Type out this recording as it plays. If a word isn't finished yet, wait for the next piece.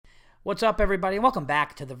What's up, everybody? Welcome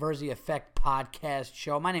back to the Verzi Effect Podcast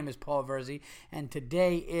Show. My name is Paul Verzi, and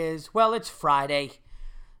today is, it's Friday.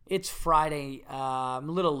 I'm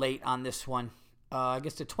a little late on this one. I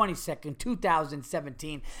guess the 22nd,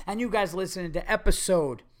 2017. And you guys listening to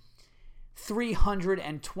episode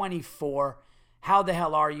 324. How the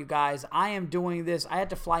hell are you guys? I am doing this. I had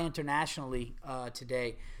to fly internationally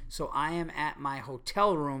today. So I am at my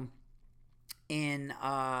hotel room in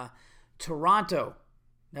Toronto.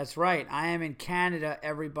 That's right. I am in Canada,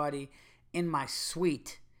 everybody, in my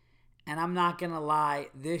suite. And I'm not going to lie,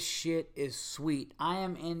 this shit is sweet. I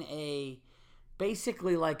am in it's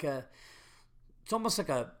almost like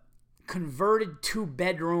a converted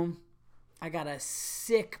 2-bedroom. I got a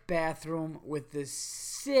sick bathroom with this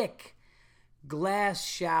sick glass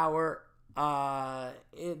shower. I'm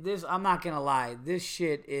not going to lie, this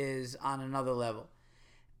shit is on another level.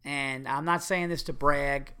 And I'm not saying this to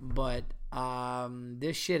brag, but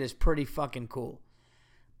this shit is pretty fucking cool.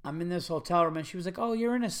 I'm in this hotel room, and she was like, "Oh,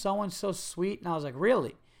 you're in a so-and-so suite?" And I was like,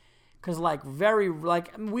 "Really?" Because,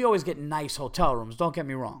 we always get nice hotel rooms. Don't get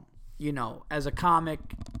me wrong. You know, as a comic,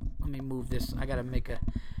 let me move this. I got to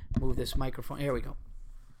move this microphone. Here we go.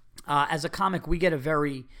 As a comic, we get a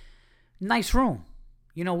very nice room.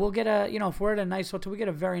 You know, we'll get if we're at a nice hotel, we get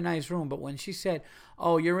a very nice room. But when she said,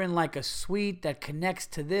 "Oh, you're in like a suite that connects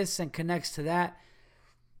to this and connects to that,"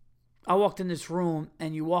 I walked in this room,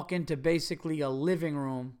 and you walk into basically a living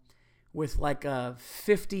room with like a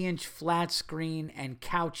 50-inch flat screen and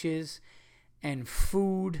couches and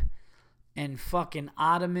food and fucking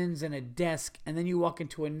ottomans and a desk. And then you walk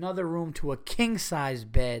into another room to a king-size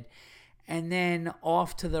bed. And then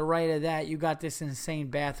off to the right of that, you got this insane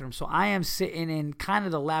bathroom. So I am sitting in kind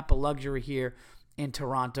of the lap of luxury here in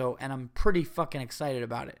Toronto, and I'm pretty fucking excited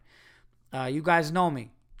about it. You guys know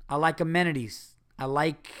me. I like amenities. I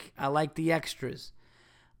like the extras.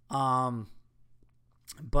 But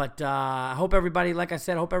I hope everybody, like I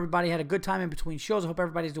said, had a good time in between shows. I hope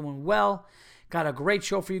everybody's doing well. Got a great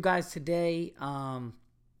show for you guys today. Going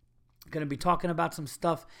to be talking about some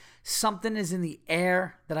stuff. Something is in the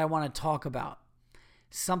air that I want to talk about.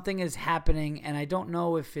 Something is happening, and I don't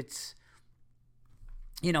know if it's,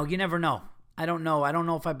 you never know. I don't know. I don't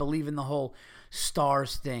know if I believe in the whole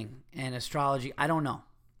stars thing and astrology. I don't know.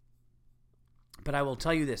 But I will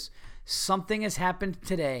tell you this. Something has happened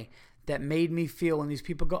today that made me feel when these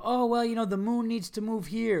people go, "Oh, well, the moon needs to move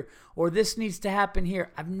here, or this needs to happen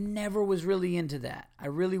here." I've never was really into that. I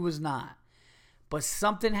really was not. But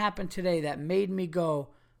something happened today that made me go,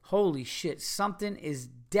 holy shit, something is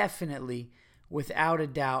definitely, without a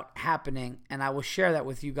doubt, happening. And I will share that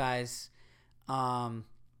with you guys. During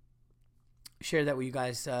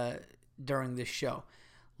this show.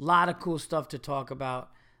 A lot of cool stuff to talk about.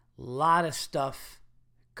 A lot of stuff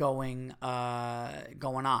going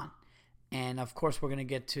on. And, of course, we're going to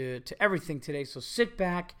get to everything today. So sit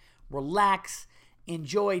back, relax,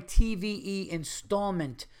 enjoy TVE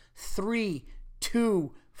installment 3,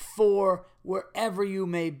 2, 4, wherever you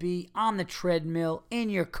may be, on the treadmill, in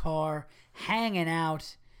your car, hanging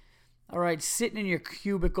out, all right, sitting in your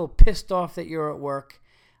cubicle, pissed off that you're at work.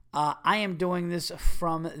 I am doing this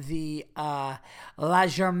from the La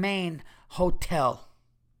Germaine Hotel.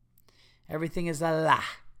 Everything is La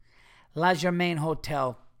Germaine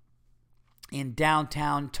Hotel in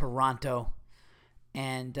downtown Toronto.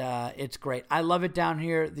 And it's great. I love it down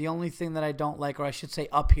here. The only thing that I don't like, or I should say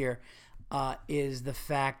up here, is the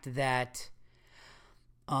fact that,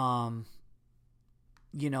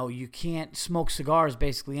 you can't smoke cigars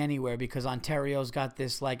basically anywhere because Ontario's got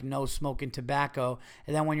this like no smoking tobacco.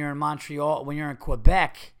 And then when you're in Montreal, when you're in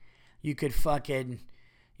Quebec, you could fucking,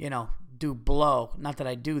 do blow. Not that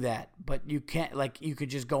I do that, but you can't, you could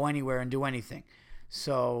just go anywhere and do anything.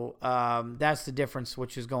 So that's the difference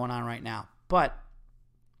which is going on right now. But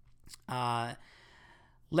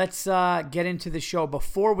let's get into the show.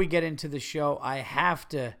 Before we get into the show, I have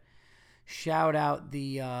to shout out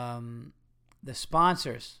the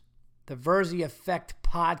sponsors. The Verzi Effect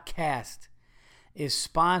Podcast is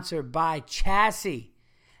sponsored by Chassis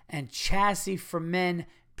and Chassis for Men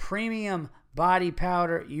Premium Body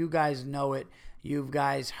Powder. You guys know it. You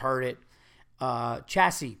guys heard it.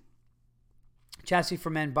 Chassis for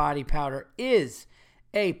Men Body Powder is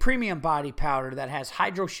a premium body powder that has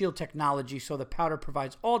HydroShield technology, so the powder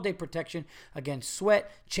provides all-day protection against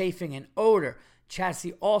sweat, chafing, and odor.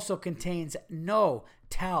 Chassis also contains no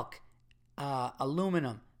talc,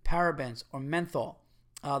 aluminum, parabens, or menthol.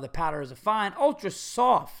 The powder is a fine,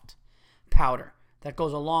 ultra-soft powder that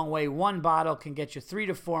goes a long way. One bottle can get you 3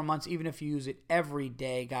 to 4 months, even if you use it every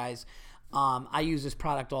day, guys. I use this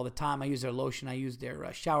product all the time. I use their lotion. I use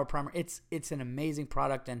their shower primer. It's an amazing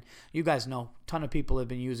product, and you guys know, a ton of people have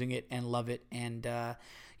been using it and love it. And, I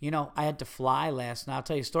had to fly last night. I'll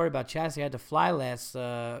tell you a story about Chassis. I had to fly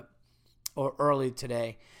early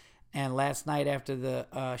today. And last night after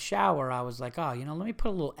the shower, I was like, let me put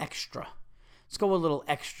a little extra. Let's go a little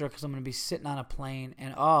extra because I'm going to be sitting on a plane.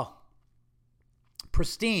 And,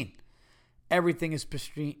 pristine. Everything is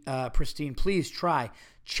pristine. Please try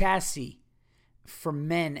Chassis for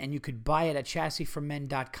Men, and you could buy it at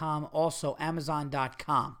chassisformen.com, also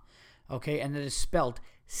amazon.com. Okay, and it is spelled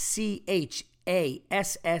CHASSIS.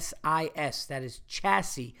 That is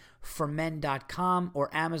chassisformen.com or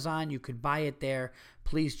Amazon. You could buy it there.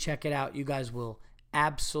 Please check it out. You guys will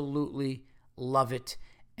absolutely love it,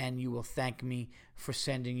 and you will thank me for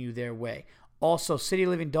sending you their way. Also, City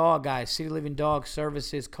Living Dog, guys. City Living Dog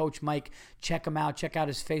Services. Coach Mike, check him out. Check out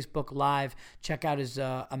his Facebook Live. Check out his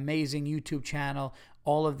amazing YouTube channel.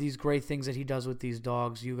 All of these great things that he does with these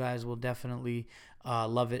dogs. You guys will definitely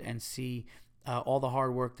love it and see all the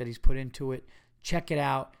hard work that he's put into it. Check it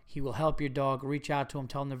out. He will help your dog. Reach out to him.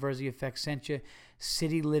 Tell him the Verzi Effect sent you.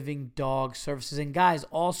 City Living Dog Services. And guys,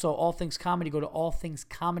 also, All Things Comedy. Go to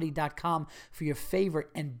allthingscomedy.com for your favorite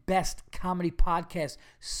and best comedy podcasts,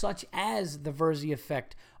 such as the Verzi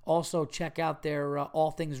Effect. Also, check out their All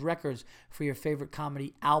Things Records for your favorite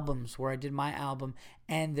comedy albums, where I did my album,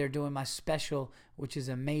 and they're doing my special, which is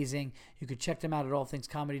amazing. You can check them out at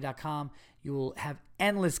allthingscomedy.com. You will have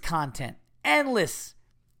endless content, endless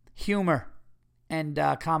humor and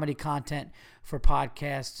comedy content for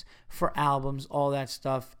podcasts, for albums, all that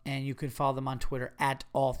stuff. And you can follow them on Twitter at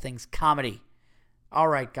All Things Comedy. All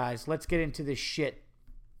right, guys, let's get into this shit.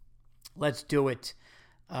 Let's do it.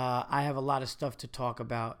 I have a lot of stuff to talk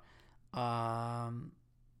about. I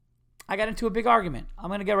got into a big argument. I'm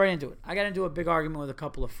going to get right into it. I got into a big argument with a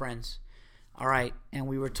couple of friends. All right, and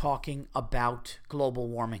we were talking about global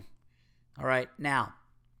warming. All right, now,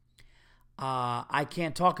 I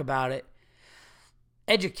can't talk about it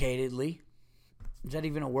educatedly. Is that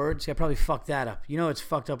even a word? See, I probably fucked that up. You know it's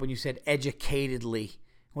fucked up when you said educatedly,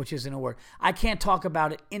 which isn't a word. I can't talk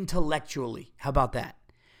about it intellectually. How about that?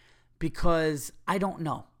 Because I don't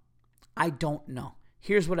know.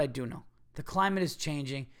 Here's what I do know. The climate is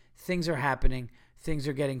changing. Things are happening. Things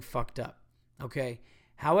are getting fucked up. Okay?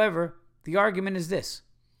 However, the argument is this.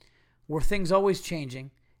 Were things always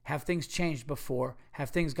changing? Have things changed before? Have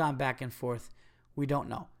things gone back and forth? We don't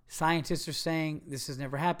know. Scientists are saying this has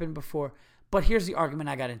never happened before. But here's the argument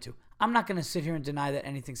I got into. I'm not going to sit here and deny that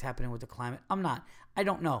anything's happening with the climate. I'm not. I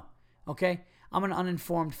don't know. Okay? I'm an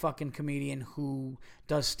uninformed fucking comedian who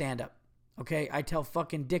does stand-up. Okay? I tell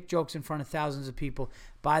fucking dick jokes in front of thousands of people.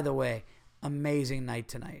 By the way, amazing night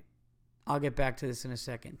tonight. I'll get back to this in a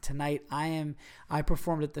second. Tonight, I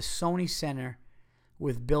performed at the Sony Center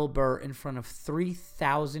with Bill Burr in front of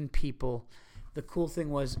 3,000 people. The cool thing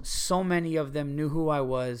was so many of them knew who I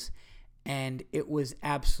was, and it was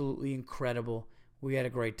absolutely incredible. We had a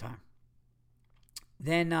great time.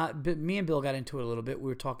 Then me and Bill got into it a little bit. We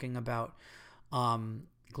were talking about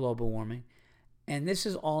global warming, and this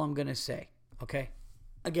is all I'm going to say, okay?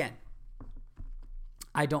 Again,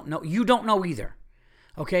 I don't know. You don't know either,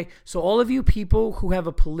 okay? So all of you people who have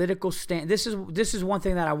a political stand, this is one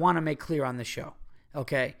thing that I want to make clear on the show,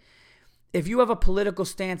 okay? If you have a political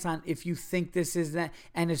stance on if you think this is that,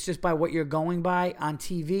 and it's just by what you're going by on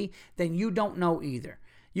TV, then you don't know either.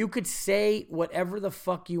 You could say whatever the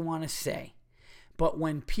fuck you want to say, but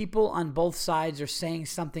when people on both sides are saying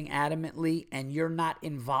something adamantly and you're not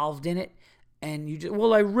involved in it, and you just,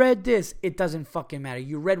 well, I read this, it doesn't fucking matter.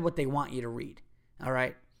 You read what they want you to read, all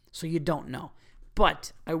right? So you don't know.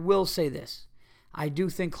 But I will say this. I do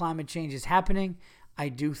think climate change is happening. I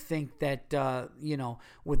do think that,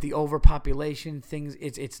 with the overpopulation,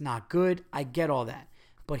 it's not good. I get all that.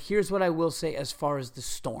 But here's what I will say as far as the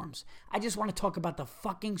storms. I just want to talk about the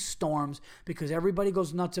fucking storms because everybody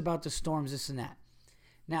goes nuts about the storms, this and that.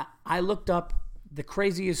 Now, I looked up the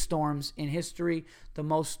craziest storms in history, the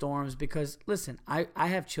most storms, because, listen, I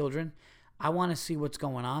have children. I want to see what's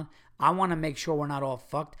going on. I want to make sure we're not all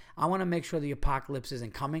fucked. I want to make sure the apocalypse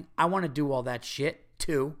isn't coming. I want to do all that shit,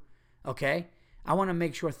 too, okay? I want to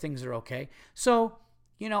make sure things are okay. So,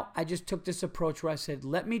 I just took this approach where I said,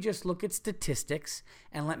 let me just look at statistics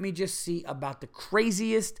and let me just see about the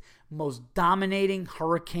craziest, most dominating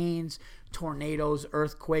hurricanes, tornadoes,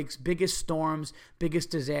 earthquakes, biggest storms,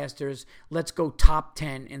 biggest disasters. Let's go top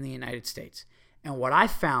 10 in the United States. And what I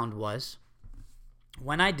found was,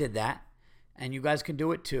 when I did that, and you guys can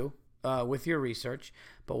do it too with your research,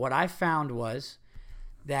 but what I found was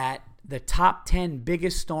that the top 10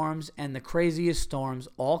 biggest storms and the craziest storms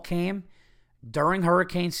all came during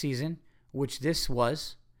hurricane season, which this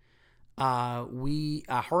was,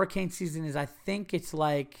 hurricane season is, I think it's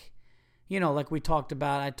like, like we talked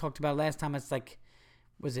about, I talked about last time, it's like,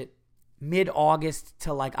 was it mid-August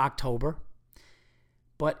to like October?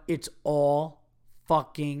 But it's all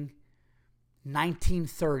fucking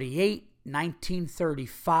 1938,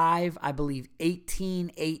 1935, I believe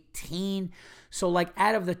 1818. So like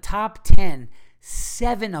out of the top 10,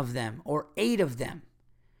 7 of them or 8 of them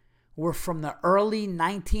were from the early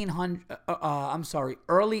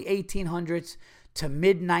 1800s to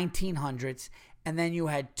mid 1900s, and then you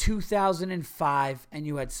had 2005 and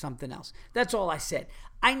you had something else. That's all I said.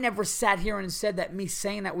 I never sat here and said that me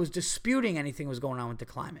saying that was disputing anything was going on with the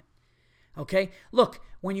climate. Okay? Look,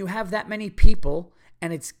 when you have that many people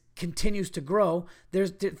and it continues to grow,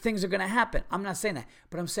 things are going to happen. I'm not saying that,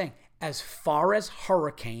 but I'm saying as far as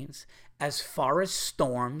hurricanes, as far as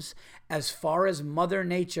storms, as far as Mother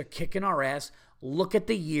Nature kicking our ass, look at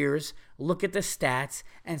the years, look at the stats,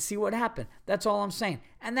 and see what happened. That's all I'm saying.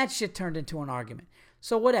 And that shit turned into an argument.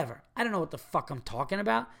 So whatever. I don't know what the fuck I'm talking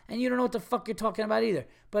about, and you don't know what the fuck you're talking about either.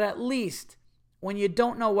 But at least when you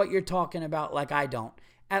don't know what you're talking about like I don't,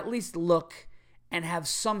 at least look and have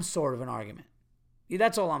some sort of an argument.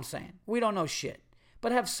 That's all I'm saying. We don't know shit,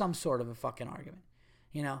 but have some sort of a fucking argument,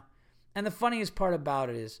 And the funniest part about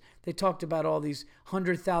it is they talked about all these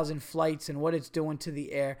 100,000 flights and what it's doing to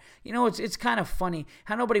the air. It's kind of funny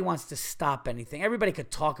how nobody wants to stop anything. Everybody could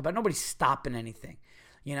talk about it. Nobody's stopping anything.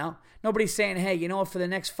 Nobody's saying, hey, for the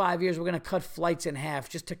next 5 years, we're going to cut flights in half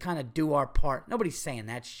just to kind of do our part. Nobody's saying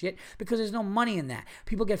that shit because there's no money in that.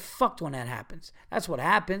 People get fucked when that happens. That's what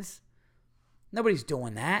happens. Nobody's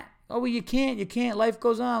doing that. Oh, well, you can't. Life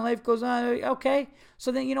goes on. Okay.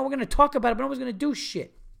 So then, we're going to talk about it, but nobody's going to do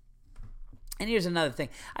shit. And here's another thing.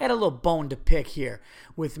 I got a little bone to pick here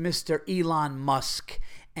with Mr. Elon Musk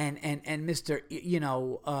and Mr.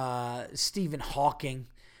 Stephen Hawking,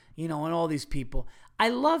 and all these people. I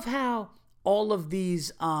love how all of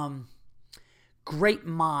these great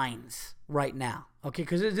minds right now, okay,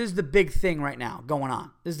 because this is the big thing right now going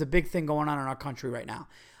on. This is the big thing going on in our country right now.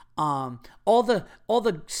 All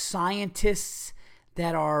the scientists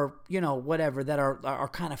that are, that are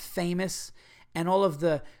kind of famous, and all of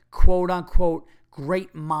the quote unquote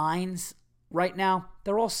great minds right now,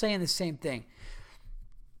 they're all saying the same thing.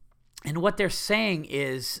 And what they're saying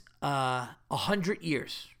is 100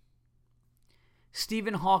 years.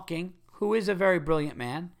 Stephen Hawking, who is a very brilliant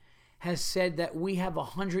man, has said that we have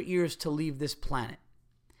 100 years to leave this planet.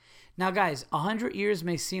 Now, guys, 100 years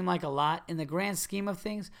may seem like a lot. In the grand scheme of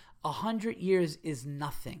things, 100 years is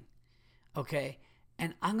nothing, okay?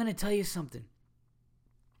 And I'm going to tell you something.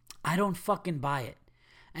 I don't fucking buy it.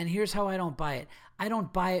 And here's how I don't buy it. I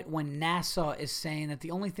don't buy it when NASA is saying that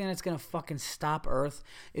the only thing that's going to fucking stop Earth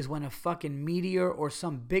is when a fucking meteor or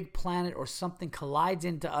some big planet or something collides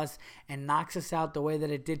into us and knocks us out the way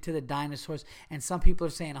that it did to the dinosaurs. And some people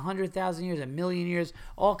are saying 100,000 years, 1,000,000 years,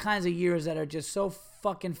 all kinds of years that are just so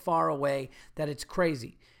fucking far away that it's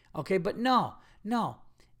crazy. Okay, but no.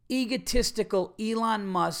 Egotistical Elon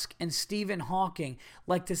Musk and Stephen Hawking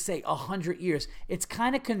like to say 100 years. It's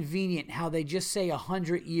kind of convenient how they just say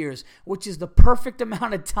 100 years, which is the perfect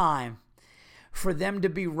amount of time for them to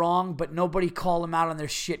be wrong, but nobody call them out on their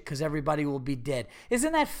shit because everybody will be dead.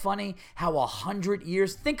 Isn't that funny how 100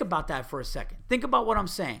 years? Think about that for a second. Think about what I'm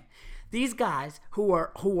saying. These guys who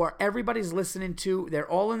are everybody's listening to,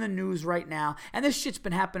 they're all in the news right now. And this shit's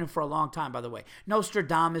been happening for a long time, by the way.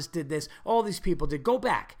 Nostradamus did this. All these people did. Go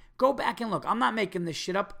back and look. I'm not making this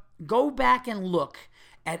shit up. Go back and look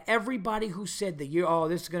at everybody who said the year,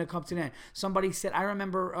 this is going to come to an end. Somebody said, I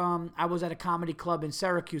remember I was at a comedy club in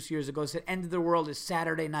Syracuse years ago. It said, end of the world is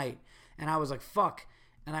Saturday night. And I was like, fuck.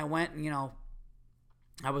 And I went and,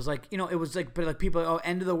 I was like, it was like, but like people,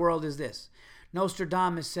 end of the world is this.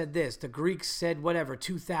 Nostradamus said this. The Greeks said whatever,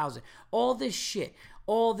 2000. All this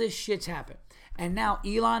shit's happened. And now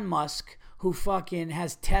Elon Musk, who fucking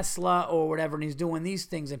has Tesla or whatever, and he's doing these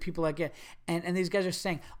things, and people like it, and these guys are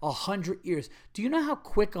saying 100 years. Do you know how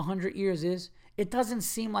quick 100 years is? It doesn't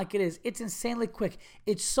seem like it is. It's insanely quick.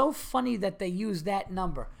 It's so funny that they use that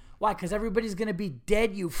number. Why? Because everybody's going to be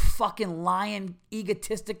dead, you fucking lying,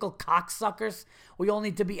 egotistical cocksuckers. We all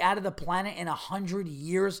need to be out of the planet in 100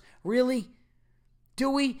 years. Really? Do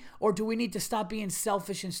we? Or do we need to stop being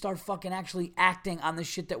selfish and start fucking actually acting on the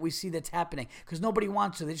shit that we see that's happening? Because nobody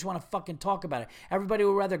wants to. They just want to fucking talk about it. Everybody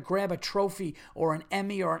would rather grab a trophy or an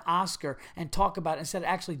Emmy or an Oscar and talk about it instead of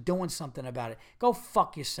actually doing something about it. Go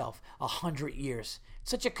fuck yourself. 100 years.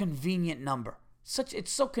 It's such a convenient number.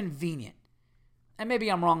 It's so convenient. And maybe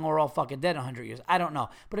I'm wrong, we're all fucking dead in 100 years. I don't know.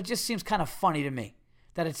 But it just seems kind of funny to me.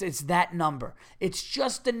 That it's that number. It's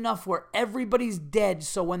just enough where everybody's dead,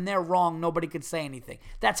 so when they're wrong, nobody could say anything.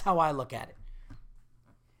 That's how I look at it.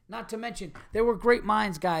 Not to mention, there were great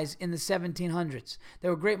minds, guys, in the 1700s.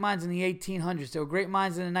 There were great minds in the 1800s. There were great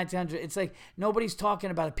minds in the 1900s. It's like nobody's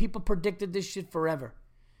talking about it. People predicted this shit forever.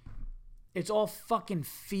 It's all fucking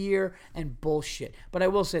fear and bullshit. But I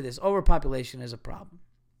will say this. Overpopulation is a problem.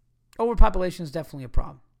 Overpopulation is definitely a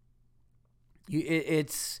problem.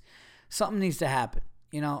 It's something needs to happen.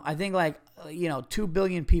 I think 2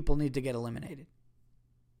 billion people need to get eliminated.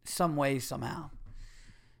 Some way, somehow.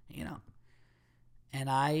 And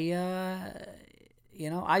I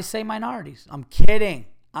say minorities. I'm kidding.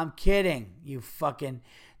 You fucking,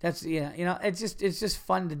 it's just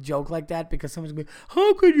fun to joke like that because someone's going to be,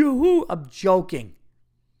 how could you, who? I'm joking.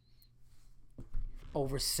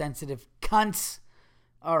 Oversensitive cunts.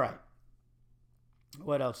 All right.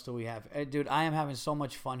 What else do we have? Dude, I am having so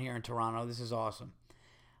much fun here in Toronto. This is awesome.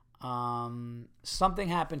 Something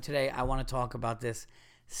happened today. I want to talk about this.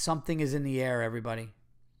 Something is in the air, everybody.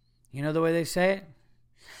 You know the way they say it?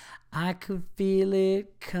 I could feel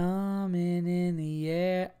it coming in the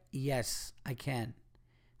air. Yes, I can.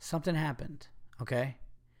 Something happened, okay?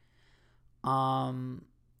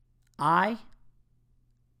 I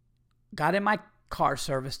got in my car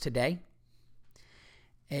service today.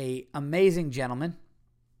 A amazing gentleman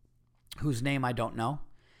whose name I don't know,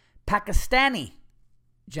 Pakistani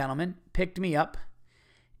gentleman, picked me up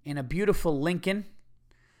in a beautiful Lincoln,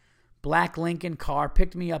 black Lincoln car,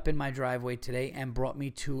 picked me up in my driveway today and brought me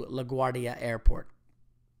to LaGuardia Airport.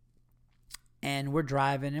 And we're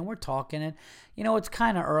driving and we're talking and, it's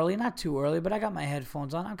kind of early, not too early, but I got my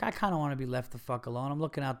headphones on. I kind of want to be left the fuck alone. I'm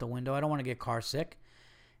looking out the window. I don't want to get car sick.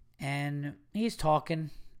 And he's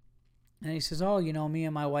talking and he says, oh, me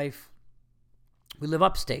and my wife, we live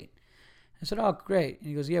upstate. I said, oh, great. And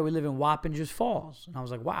he goes, yeah, we live in Wappingers Falls. And I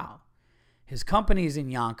was like, wow. His company's in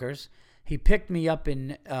Yonkers. He picked me up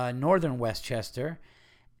in northern Westchester,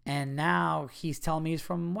 and now he's telling me he's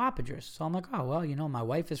from Wappingers. So I'm like, oh, well, my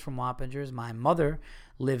wife is from Wappingers. My mother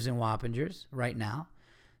lives in Wappingers right now.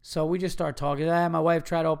 So we just start talking. My wife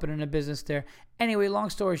tried opening a business there. Anyway, long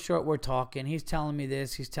story short, we're talking. He's telling me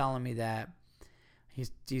this. He's telling me that.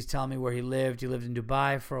 He's telling me where he lived. He lived in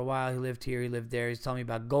Dubai for a while. He lived here. He lived there. He's telling me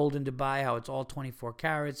about gold in Dubai, how it's all 24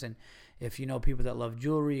 carats. And if you know people that love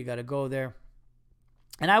jewelry, you got to go there.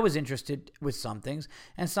 And I was interested with some things,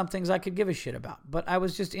 and some things I could give a shit about. But I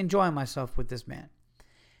was just enjoying myself with this man.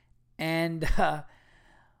 And,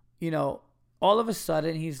 all of a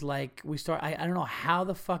sudden, he's like, I don't know how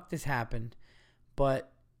the fuck this happened,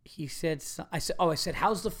 but he said, I said,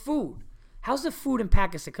 how's the food? How's the food in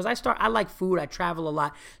Pakistan? Because I like food. I travel a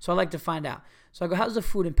lot, so I like to find out. So I go, how's the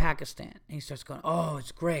food in Pakistan? And he starts going, oh,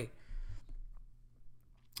 it's great.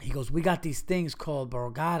 He goes, we got these things called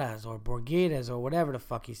borgadas or borgitas or whatever the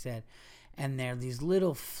fuck he said. And they're these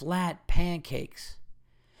little flat pancakes.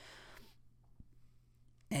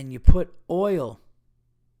 And you put oil.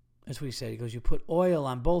 That's what he said. He goes, you put oil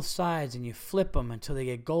on both sides and you flip them until they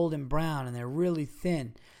get golden brown and they're really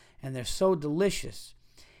thin. And they're so delicious.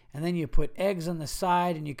 And then you put eggs on the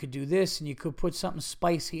side and you could do this and you could put something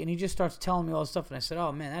spicy. And he just starts telling me all this stuff. And I said,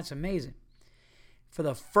 oh, man, that's amazing. For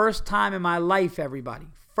the first time in my life, everybody,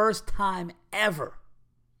 first time ever,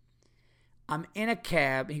 I'm in a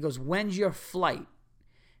cab. He goes, when's your flight?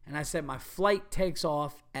 And I said, my flight takes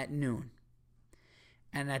off at noon.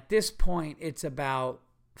 And at this point, it's about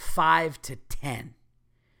 5 to 10.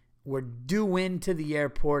 We're due into the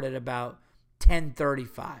airport at about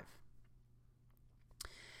 10:35.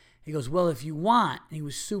 He goes, well, if you want, and he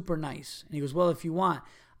was super nice. And he goes, well, if you want,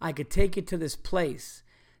 I could take you to this place.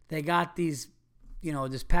 They got these,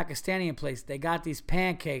 this Pakistani place. They got these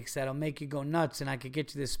pancakes that'll make you go nuts. And I could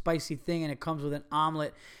get you this spicy thing, and it comes with an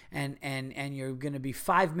omelet. And you're going to be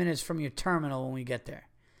 5 minutes from your terminal when we get there.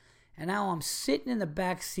 And now I'm sitting in the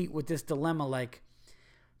back seat with this dilemma, like,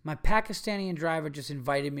 my Pakistani driver just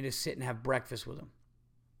invited me to sit and have breakfast with him.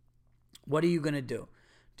 What are you going to do?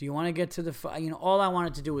 Do you want to get to the, all I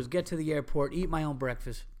wanted to do was get to the airport, eat my own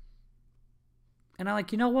breakfast. And I'm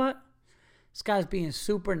like, you know what? This guy's being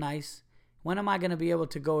super nice. When am I going to be able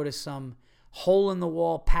to go to some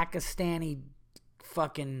hole-in-the-wall Pakistani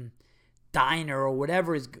fucking diner or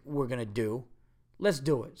whatever we're going to do? Let's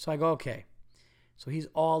do it. So I go, okay. So he's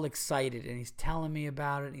all excited, and he's telling me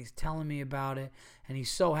about it, and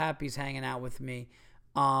he's so happy he's hanging out with me.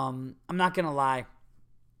 I'm not going to lie.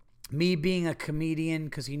 Me being a comedian,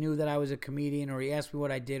 because he knew that I was a comedian, or he asked me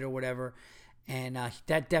what I did or whatever, and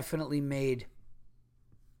that definitely made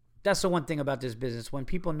That's the one thing about this business. When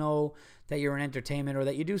people know that you're in entertainment or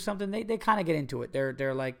that you do something, they kind of get into it.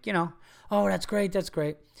 They're like, oh, that's great.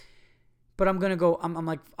 But I'm going to go. I'm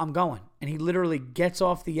like, I'm going. And he literally gets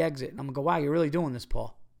off the exit. And I'm going to go, wow, you're really doing this,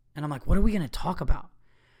 Paul. And I'm like, what are we going to talk about?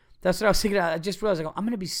 That's what I was thinking. I just realized, I'm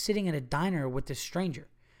going to be sitting at a diner with this stranger.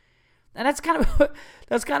 And that's kind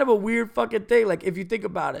of a weird fucking thing. Like, if you think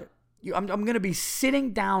about it, I'm going to be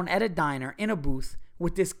sitting down at a diner in a booth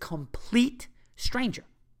with this complete stranger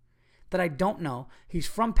that I don't know. He's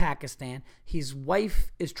from Pakistan. His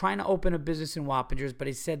wife is trying to open a business in Wappingers, but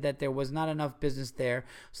he said that there was not enough business there.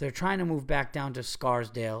 So they're trying to move back down to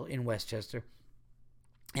Scarsdale in Westchester.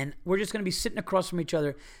 And we're just going to be sitting across from each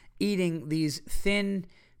other eating these thin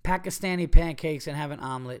Pakistani pancakes and have an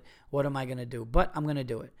omelet. What am I going to do? But I'm going to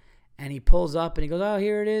do it. And he pulls up and he goes, oh,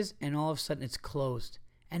 here it is. And all of a sudden it's closed.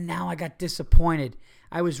 And now I got disappointed.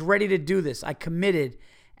 I was ready to do this. I committed.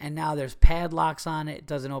 And now there's padlocks on it. It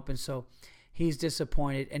doesn't open. So he's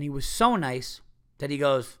disappointed. And he was so nice that he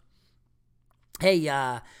goes, hey,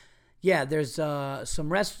 there's some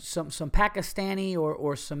Pakistani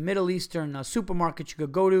or some Middle Eastern supermarket you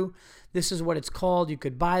could go to. This is what it's called. You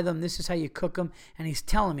could buy them. This is how you cook them. And he's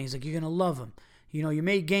telling me, he's like, you're going to love them. You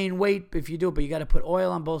may gain weight if you do it, but you got to put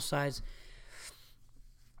oil on both sides.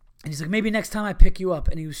 And he's like, maybe next time I pick you up.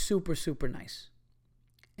 And he was super, super nice.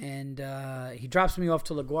 And he drops me off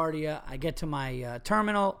to LaGuardia. I get to my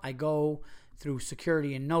terminal. I go through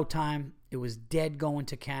security in no time. It was dead going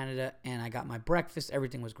to Canada. And I got my breakfast.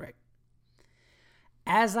 Everything was great.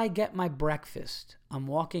 As I get my breakfast, I'm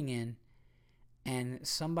walking in. And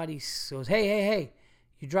somebody goes, hey,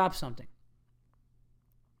 you dropped something.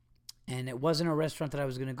 And it wasn't a restaurant that I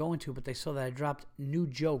was going to go into, but they saw that I dropped new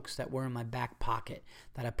jokes that were in my back pocket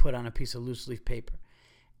that I put on a piece of loose leaf paper.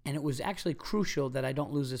 And it was actually crucial that I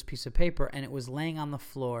don't lose this piece of paper. And it was laying on the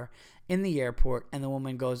floor in the airport. And the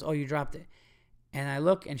woman goes, oh, you dropped it. And I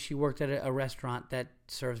look, and she worked at a restaurant that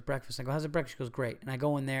serves breakfast. I go, how's the breakfast? She goes, great. And I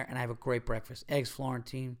go in there, and I have a great breakfast. Eggs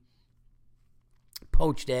Florentine,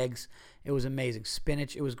 poached eggs. It was amazing.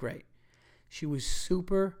 Spinach. It was great. She was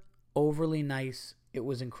super overly nice. It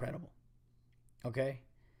was incredible. Okay?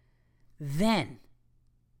 Then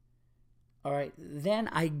I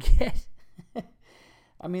get...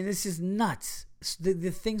 I mean, this is nuts.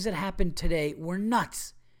 The things that happened today were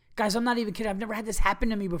nuts. Guys, I'm not even kidding. I've never had this happen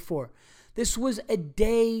to me before. This was a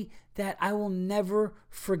day that I will never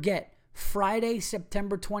forget. Friday,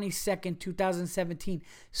 September 22nd, 2017.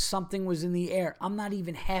 Something was in the air. I'm not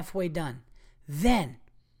even halfway done. Then,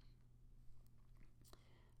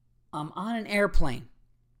 I'm on an airplane.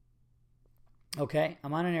 Okay?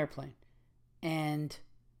 I'm on an airplane. And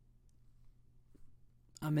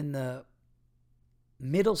I'm in the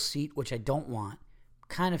middle seat, which I don't want.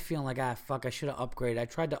 Kind of feeling like, I should have upgraded. I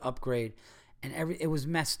tried to upgrade, and it was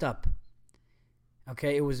messed up.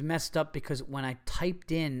 Okay, it was messed up because when I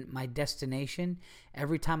typed in my destination,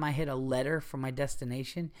 every time I hit a letter from my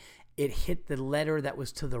destination, it hit the letter that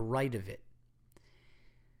was to the right of it.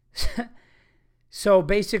 So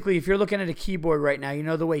basically, if you're looking at a keyboard right now, you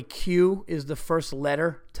know the way Q is the first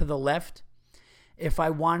letter to the left? If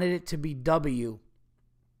I wanted it to be W,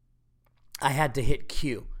 I had to hit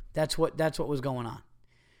Q. That's what was going on.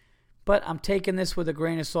 But I'm taking this with a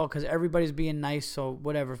grain of salt because everybody's being nice, so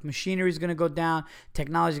whatever. If machinery is going to go down,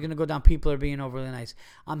 technology is going to go down, people are being overly nice.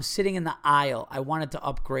 I'm sitting in the aisle. I wanted to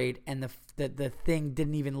upgrade, and the thing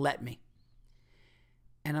didn't even let me.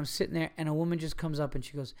 And I'm sitting there, and a woman just comes up, and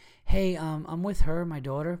she goes, hey, I'm with her, my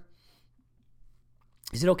daughter.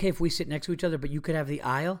 Is it okay if we sit next to each other, but you could have the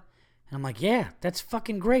aisle? And I'm like, yeah, that's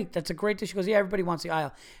fucking great. That's a great thing. She goes, yeah, everybody wants the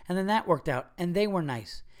aisle. And then that worked out, and they were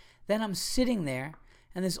nice. Then I'm sitting there,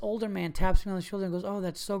 and this older man taps me on the shoulder and goes, oh,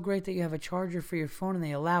 that's so great that you have a charger for your phone and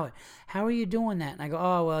they allow it. How are you doing that? And I go,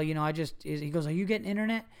 oh, well, he goes, are you getting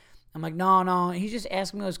internet? I'm like, no. And he's just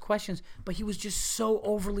asking me those questions, but he was just so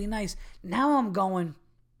overly nice. Now I'm going,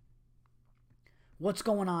 what's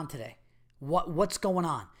going on today? What's going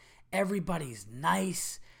on? Everybody's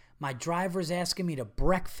nice. My driver's asking me to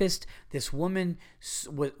breakfast. This woman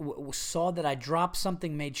saw that I dropped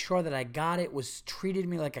something, made sure that I got it, treated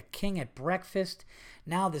me like a king at breakfast.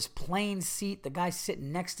 Now this plane seat, the guy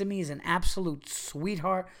sitting next to me is an absolute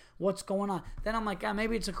sweetheart. What's going on? Then I'm like,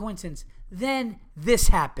 maybe it's a coincidence. Then this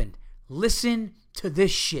happened. Listen to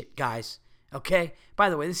this shit, guys. Okay? By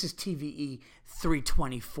the way, this is TVE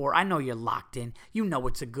 324. I know you're locked in. You know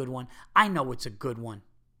it's a good one. I know it's a good one.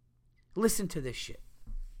 Listen to this shit.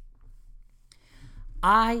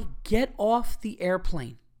 I get off the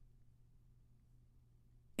airplane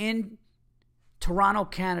in Toronto,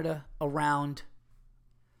 Canada, around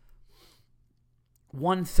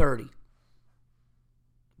 1:30.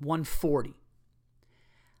 140.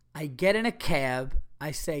 I get in a cab.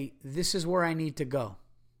 I say, this is where I need to go.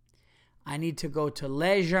 I need to go to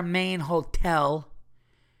Le Germain Hotel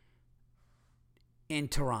in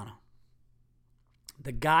Toronto.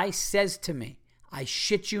 The guy says to me, I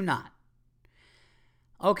shit you not,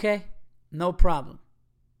 okay, no problem.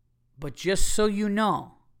 But just so you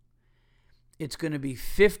know, it's going to be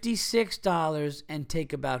 $56 and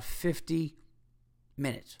take about 50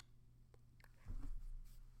 minutes.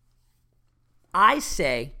 I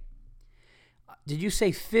say, did you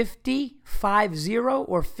say 50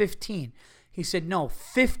 or 15? He said, no,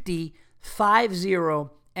 50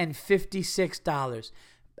 and $56.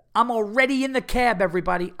 I'm already in the cab,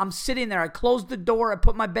 everybody. I'm sitting there. I closed the door. I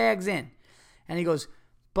put my bags in. And he goes,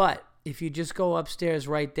 but if you just go upstairs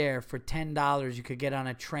right there for $10, you could get on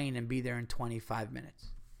a train and be there in 25 minutes.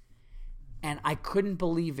 And I couldn't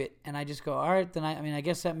believe it. And I just go, all right, then I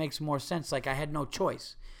guess that makes more sense. Like I had no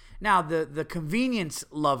choice. Now, the convenience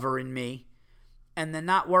lover in me and the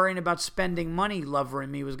not worrying about spending money lover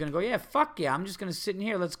in me was going to go, yeah, fuck yeah, I'm just going to sit in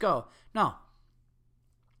here. Let's go. No.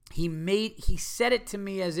 He said it to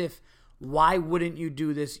me as if, why wouldn't you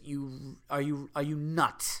do this? Are you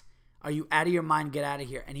nuts? Are you out of your mind? Get out of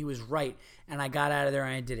here. And he was right. And I got out of there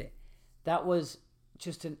and I did it. That was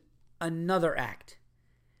just another act.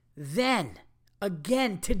 Then,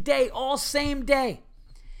 again, today, all same day,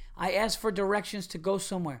 I asked for directions to go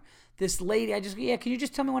somewhere. This lady, can you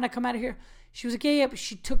just tell me when I come out of here? She was like, yeah, but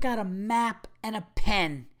she took out a map and a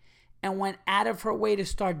pen and went out of her way to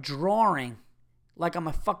start drawing like I'm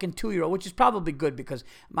a fucking 2-year-old, which is probably good because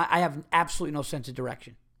I have absolutely no sense of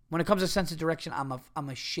direction. When it comes to sense of direction, I'm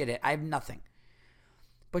a shit at. I have nothing.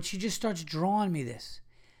 But she just starts drawing me this.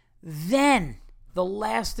 Then, the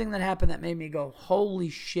last thing that happened that made me go, holy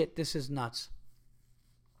shit, this is nuts.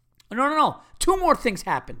 No. 2 more things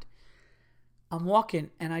happened. I'm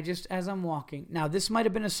walking, and as I'm walking, now this might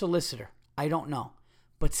have been a solicitor. I don't know.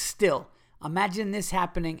 But still, imagine this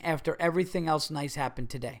happening after everything else nice happened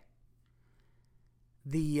today.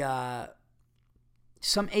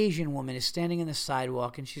 Some Asian woman is standing in the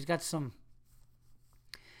sidewalk, and she's got some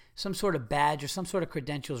sort of badge or some sort of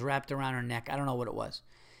credentials wrapped around her neck. I don't know what it was.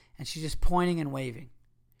 And she's just pointing and waving.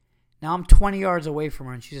 Now I'm 20 yards away from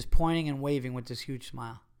her, and she's just pointing and waving with this huge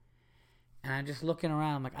smile. And I'm just looking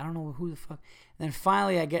around. I'm like, I don't know who the fuck. And then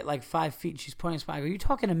finally I get like 5 feet, and she's pointing and smiling. I go, are you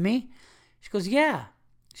talking to me? She goes, yeah.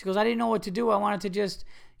 She goes, I didn't know what to do. I wanted to just,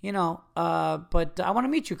 but I want to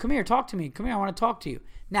meet you. Come here, talk to me. Come here, I want to talk to you.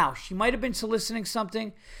 Now, she might have been soliciting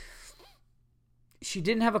something. She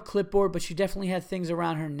didn't have a clipboard, but she definitely had things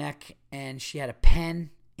around her neck, and she had a pen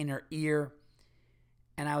in her ear.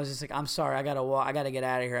 And I was just like, I'm sorry, I got to walk. I got to get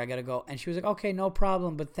out of here. I got to go. And she was like, okay, no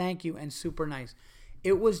problem, but thank you, and super nice.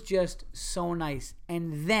 It was just so nice.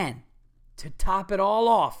 And then, to top it all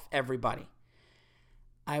off, everybody,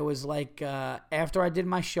 I was like, after I did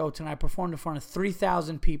my show tonight, I performed in front of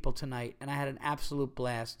 3,000 people tonight, and I had an absolute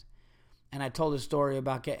blast. And I told a story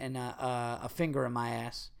about getting a finger in my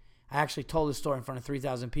ass. I actually told a story in front of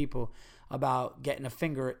 3,000 people about getting a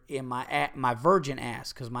finger in my virgin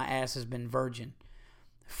ass, because my ass has been virgin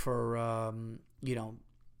for,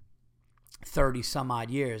 30 some odd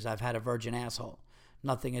years. I've had a virgin asshole.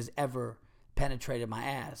 Nothing has ever penetrated my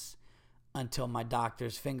ass until my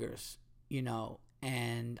doctor's fingers,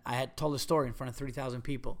 And I had told a story in front of 3,000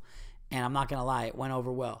 people. And I'm not going to lie, it went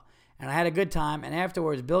over well. And I had a good time. And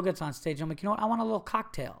afterwards, Bill gets on stage. I'm like, you know what? I want a little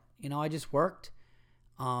cocktail. I just worked.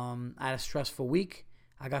 I had a stressful week.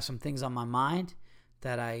 I got some things on my mind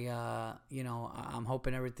that I'm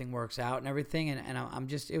hoping everything works out and everything. And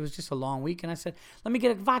it was just a long week. And I said, let me get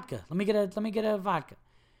a vodka. Let me get a vodka.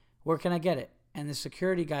 Where can I get it? And the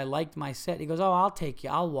security guy liked my set. He goes, oh, I'll take you.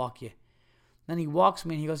 I'll walk you. Then he walks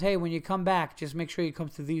me and he goes, hey, when you come back, just make sure you come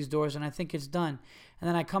through these doors, and I think it's done. And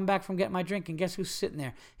then I come back from getting my drink, and guess who's sitting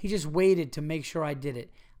there? He just waited to make sure I did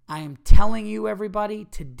it. I am telling you, everybody,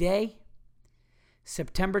 today,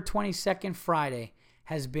 September 22nd, Friday,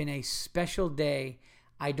 has been a special day.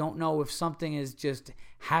 I don't know if something is just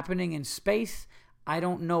happening in space. I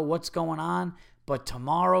don't know what's going on, but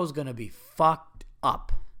tomorrow's going to be fucked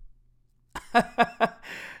up.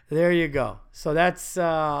 There you go. So that's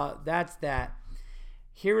that.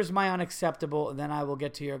 Here is my unacceptable, and then I will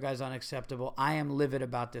get to your guys' unacceptable. I am livid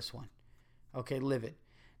about this one. Okay, livid.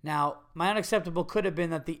 Now, my unacceptable could have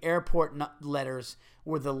been that the airport letters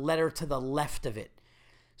were the letter to the left of it.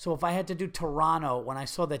 So if I had to do Toronto, when I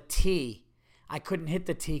saw the T, I couldn't hit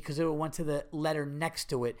the T because it went to the letter next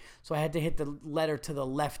to it. So I had to hit the letter to the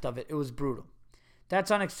left of it. It was brutal.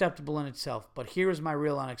 That's unacceptable in itself. But here is my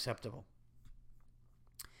real unacceptable.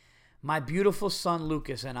 My beautiful son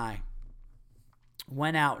Lucas and I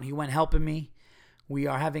went out and he went helping me. We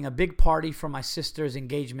are having a big party for my sister's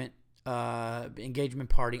engagement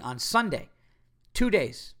party on Sunday. 2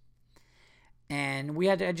 days. And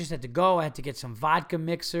I just had to go. I had to get some vodka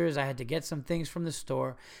mixers. I had to get some things from the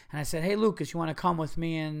store. And I said, hey, Lucas, you want to come with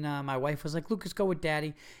me? And my wife was like, Lucas, go with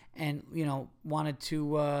Daddy. And, wanted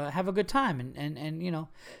to have a good time. And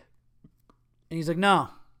he's like, no.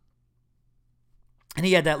 And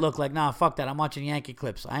he had that look like, nah, fuck that. I'm watching Yankee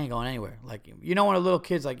clips. I ain't going anywhere. Like, when a little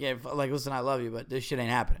kid's like, yeah, like, listen, I love you, but this shit ain't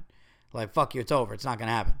happening. Like, fuck you, it's over. It's not going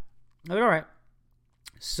to happen. I'm like, all right.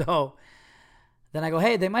 So then I go,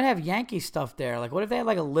 hey, they might have Yankee stuff there. Like, what if they had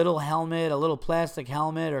like a little helmet, a little plastic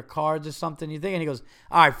helmet or cards or something? You think? And he goes,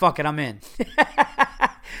 all right, fuck it, I'm in.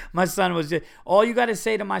 My son was just, all you got to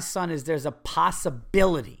say to my son is there's a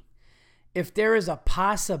possibility. If there is a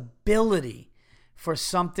possibility for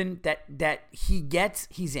something that he gets,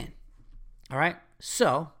 he's in. All right?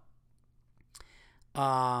 So,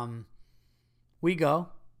 we go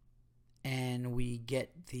and we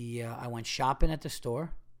get I went shopping at the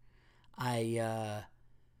store. And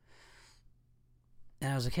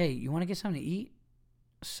I was like, hey, you want to get something to eat?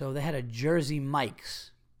 So they had a Jersey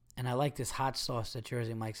Mike's. And I like this hot sauce that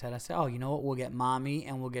Jersey Mike's had. I said, oh, you know what? We'll get Mommy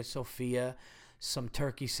and we'll get Sophia some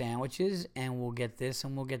turkey sandwiches. And we'll get this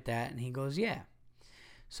and we'll get that. And he goes, yeah.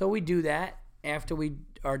 So we do that. After we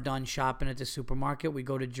are done shopping at the supermarket, we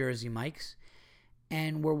go to Jersey Mike's.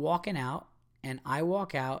 And we're walking out. And I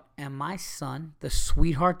walk out. And my son, the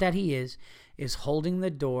sweetheart that he is holding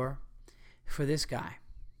the door for this guy.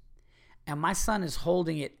 And my son is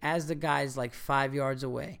holding it as the guy's like 5 yards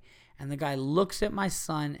away. And the guy looks at my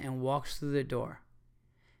son and walks through the door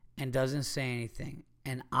and doesn't say anything.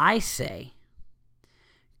 And I say,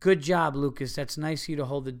 good job, Lucas. That's nice of you to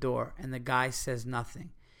hold the door. And the guy says nothing.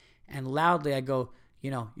 And loudly I go,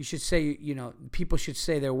 you should say, people should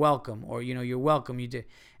say they're welcome or, you're welcome. You did.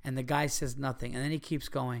 And the guy says nothing. And then he keeps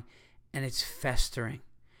going and it's festering.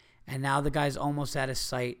 And now the guy's almost out of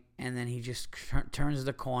sight. And then he just turns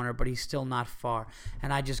the corner, but he's still not far.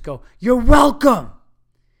 And I just go, you're welcome.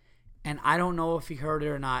 And I don't know if he heard it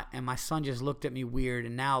or not. And my son just looked at me weird.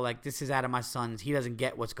 And now, like, this is out of my son's. He doesn't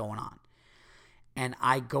get what's going on. And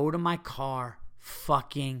I go to my car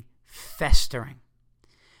fucking festering.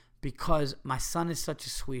 Because my son is such a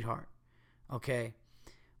sweetheart. Okay?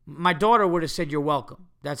 My daughter would have said, you're welcome.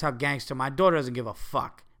 That's how gangster. My daughter doesn't give a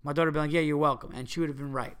fuck. My daughter would be like, yeah, you're welcome. And she would have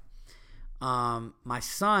been right. My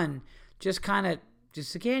son just kind of,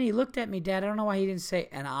 again, he looked at me, Dad. I don't know why he didn't say,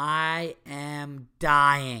 and I am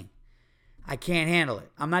dying. I can't handle it.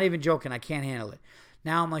 I'm not even joking. I can't handle it.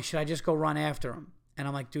 Now I'm like, should I just go run after him? And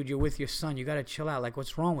I'm like, dude, you're with your son. You got to chill out. Like,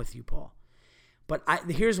 what's wrong with you, Paul? But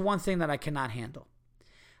here's one thing that I cannot handle.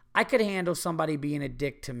 I could handle somebody being a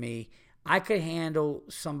dick to me. I could handle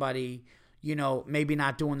somebody, maybe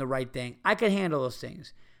not doing the right thing. I could handle those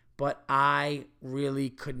things. But I really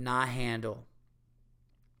could not handle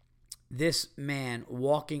this man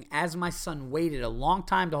walking as my son waited a long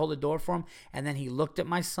time to hold the door for him. And then he looked at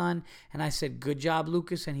my son and I said, good job,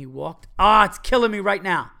 Lucas. And he walked. It's killing me right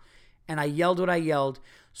now. And I yelled what I yelled.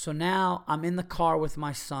 So now I'm in the car with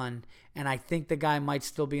my son and I think the guy might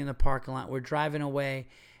still be in the parking lot. We're driving away.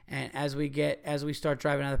 And as we start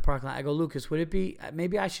driving out of the parking lot, I go, Lucas, would it be,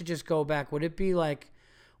 maybe I should just go back. Would it be like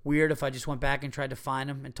weird if I just went back and tried to find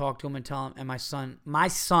him and talk to him and tell him? And my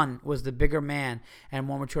son was the bigger man and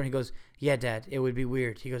more mature. And he goes, yeah, Dad, it would be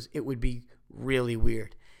weird. He goes, it would be really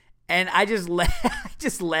weird. And I just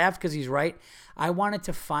laughed because he's right. I wanted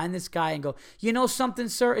to find this guy and go, you know something,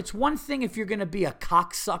 sir? It's one thing if you're going to be a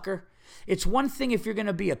cocksucker. It's one thing if you're going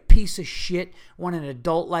to be a piece of shit when an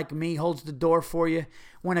adult like me holds the door for you.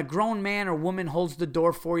 When a grown man or woman holds the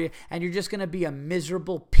door for you and you're just going to be a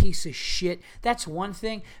miserable piece of shit. That's one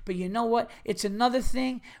thing. But you know what? It's another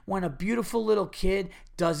thing when a beautiful little kid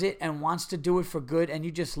does it and wants to do it for good and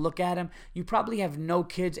you just look at him. You probably have no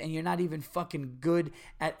kids and you're not even fucking good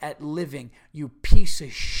at living. You piece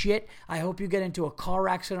of shit. I hope you get into a car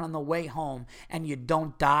accident on the way home and you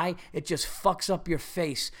don't die. It just fucks up your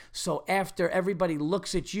face. So after everybody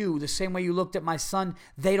looks at you the same way you looked at my son,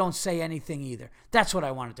 they don't say anything either. That's what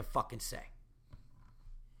I wanted to fucking say.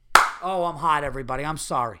 Oh, I'm hot, everybody. I'm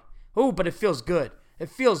sorry. Ooh, but it feels good. It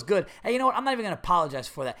feels good. And you know what? I'm not even going to apologize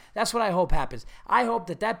for that. That's what I hope happens. I hope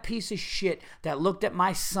that piece of shit that looked at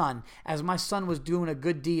my son as my son was doing a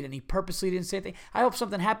good deed and he purposely didn't say anything, I hope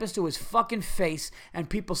something happens to his fucking face and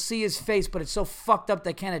people see his face, but it's so fucked up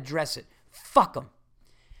they can't address it. Fuck him.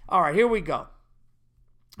 All right, here we go.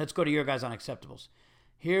 Let's go to your guys' unacceptables.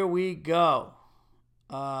 Here we go.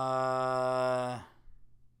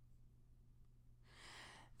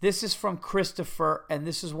 This is from Christopher, and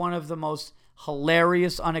this is one of the most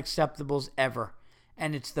hilarious unacceptables ever.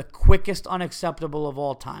 And it's the quickest unacceptable of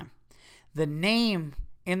all time. The name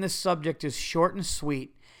in the subject is short and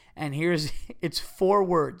sweet. And it's 4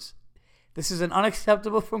 words. This is an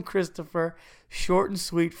unacceptable from Christopher. Short and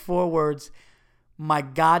sweet, 4 words. My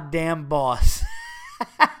goddamn boss.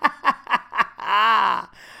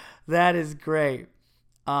 That is great.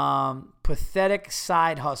 Pathetic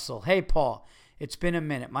side hustle. Hey, Paul, it's been a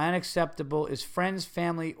minute. My unacceptable is friends,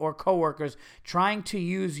 family, or coworkers trying to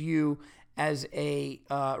use you as a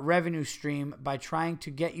revenue stream by trying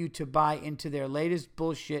to get you to buy into their latest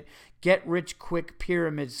bullshit get-rich-quick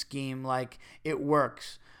pyramid scheme like it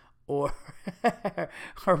works, or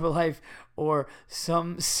Herbalife, or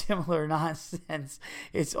some similar nonsense.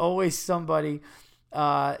 It's always somebody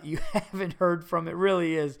you haven't heard from, it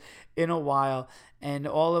really is, in a while, and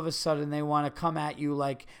all of a sudden they want to come at you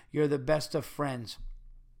like you're the best of friends.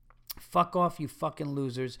 Fuck off, you fucking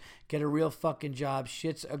losers. Get a real fucking job.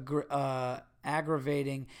 Shit's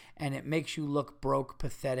aggravating, and it makes you look broke,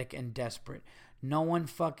 pathetic, and desperate. No one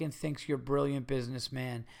fucking thinks you're a brilliant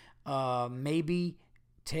businessman. Maybe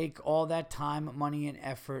take all that time, money, and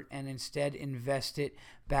effort and instead invest it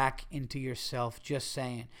back into yourself. Just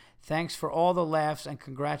saying. Thanks for all the laughs and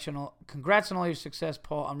congrats on all your success,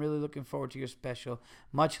 Paul. I'm really looking forward to your special.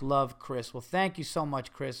 Much love, Chris. Well, thank you so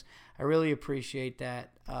much, Chris. I really appreciate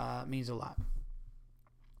that. It means a lot.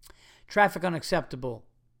 Traffic unacceptable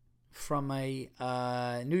from a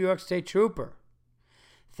New York State trooper.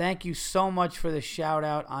 Thank you so much for the shout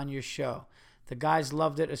out on your show. The guys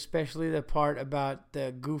loved it, especially the part about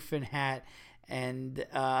the goofing hat and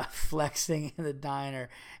flexing in the diner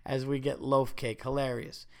as we get loaf cake.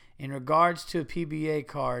 Hilarious. In regards to a PBA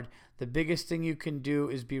card, the biggest thing you can do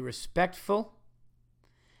is be respectful,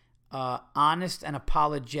 honest, and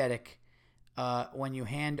apologetic when you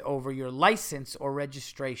hand over your license or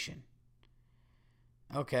registration.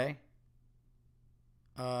 Okay.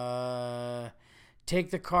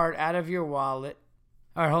 Take the card out of your wallet.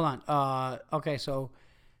 All right, hold on. Okay, so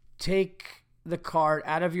take the card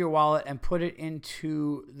out of your wallet and put it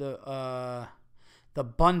into the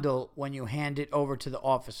bundle when you hand it over to the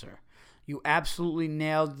officer. You absolutely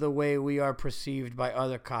nailed the way we are perceived by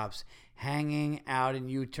other cops, hanging out in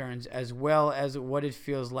U-turns, as well as what it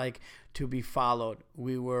feels like to be followed.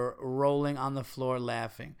 We were rolling on the floor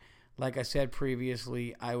laughing. Like I said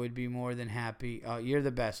previously, I would be more than happy. You're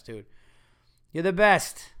the best, dude. You're the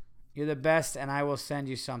best. You're the best, and I will send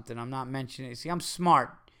you something. I'm not mentioning it. See, I'm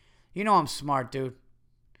smart. You know I'm smart, dude.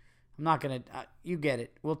 I'm not going to... you get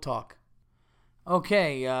it. We'll talk.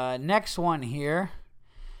 Okay, next one here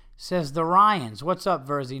says the Ryans. What's up,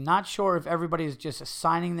 Verzi? Not sure if everybody is just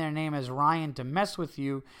signing their name as Ryan to mess with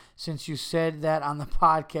you since you said that on the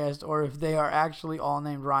podcast, or if they are actually all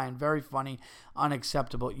named Ryan. Very funny.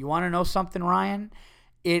 Unacceptable. You want to know something, Ryan?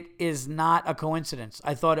 It is not a coincidence.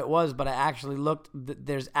 I thought it was, but I actually looked.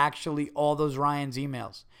 There's actually all those Ryans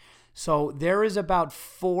emails. So there is about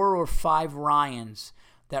 4 or 5 Ryans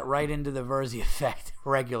that write into the Verzi effect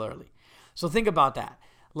regularly. So think about that.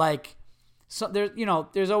 Like, so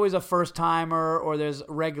there's always a first timer or there's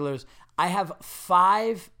regulars. I have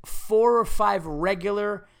 4 or 5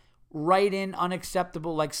 regular write-in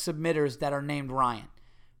unacceptable like submitters that are named Ryan.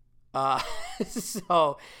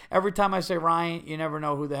 So every time I say Ryan, you never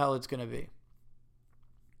know who the hell it's going to be.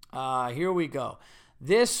 Here we go.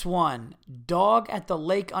 This one, Dog at the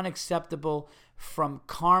Lake Unacceptable from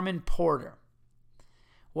Carmen Porter.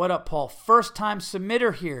 What up, Paul? First time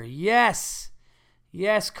submitter here. Yes,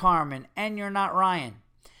 Carmen. And you're not Ryan.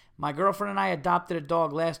 My girlfriend and I adopted a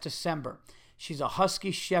dog last December. She's a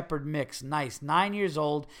Husky Shepherd mix. Nice. 9 years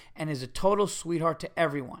old and is a total sweetheart to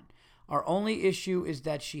everyone. Our only issue is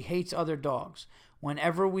that she hates other dogs.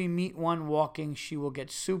 Whenever we meet one walking, she will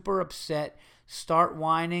get super upset, start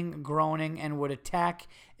whining, groaning, and would attack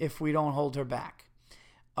if we don't hold her back.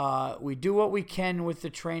 We do what we can with the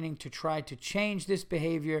training to try to change this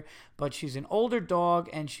behavior, but she's an older dog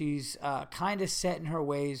and she's kind of set in her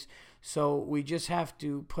ways, so we just have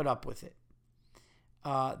to put up with it.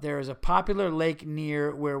 There is a popular lake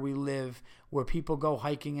near where we live where people go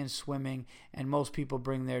hiking and swimming, and most people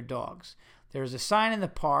bring their dogs. There is a sign in the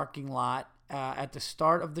parking lot at the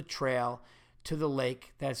start of the trail to the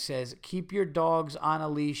lake that says, "Keep your dogs on a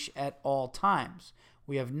leash at all times."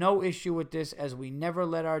 We have no issue with this as we never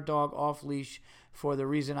let our dog off leash for the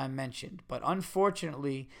reason I mentioned. But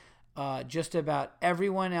unfortunately, just about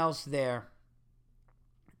everyone else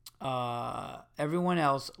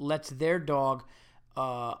lets their dog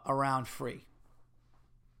around free.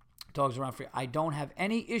 Dogs around free. I don't have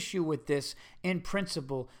any issue with this in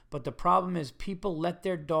principle, but the problem is people let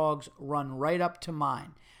their dogs run right up to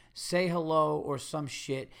mine. say hello or some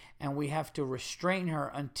shit, and we have to restrain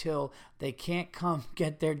her until they can't come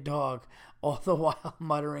get their dog, all the while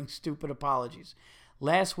muttering stupid apologies.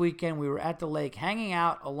 Last weekend, we were at the lake hanging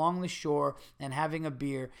out along the shore and having a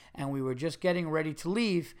beer, and we were just getting ready to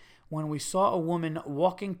leave when we saw a woman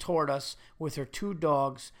walking toward us with her 2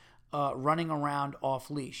 dogs running around off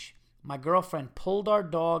leash. My girlfriend pulled our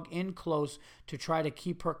dog in close to try to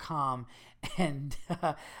keep her calm, and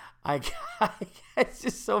it's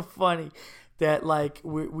just so funny that like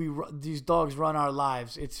we these dogs run our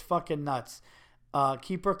lives. It's fucking nuts.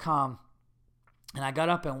 Keep her calm. And I got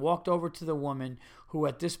up and walked over to the woman, who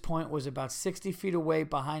at this point was about 60 feet away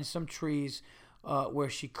behind some trees where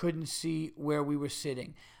she couldn't see where we were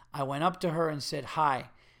sitting. I went up to her and said, "Hi,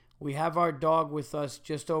 we have our dog with us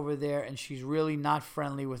just over there, and she's really not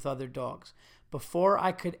friendly with other dogs." Before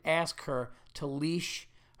I could ask her to leash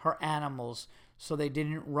her animals so they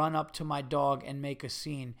didn't run up to my dog and make a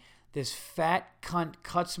scene, this fat cunt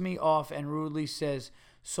cuts me off and rudely says,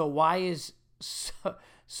 so why is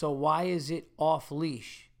it off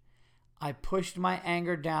leash? I pushed my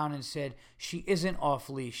anger down and said, "She isn't off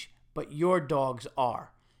leash, but your dogs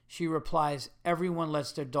are." She replies, "Everyone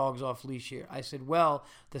lets their dogs off leash here." I said, "Well,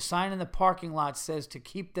 the sign in the parking lot says to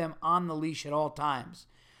keep them on the leash at all times."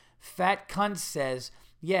 Fat cunt says,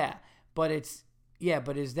 yeah, but is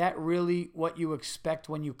that really what you expect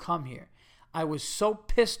when you come here?" I was so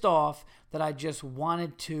pissed off that I just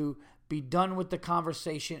wanted to be done with the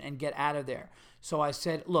conversation and get out of there. So I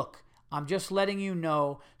said, "Look, I'm just letting you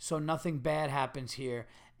know so nothing bad happens here,"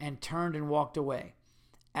 and turned and walked away.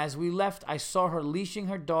 As we left, I saw her leashing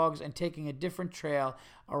her dogs and taking a different trail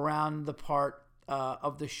around the part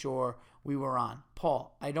of the shore we were on.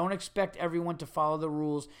 Paul, I don't expect everyone to follow the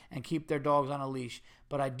rules and keep their dogs on a leash,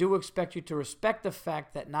 but I do expect you to respect the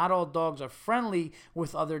fact that not all dogs are friendly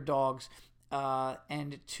with other dogs,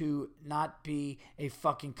 and to not be a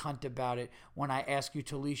fucking cunt about it when I ask you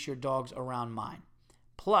to leash your dogs around mine.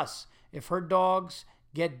 Plus, if her dogs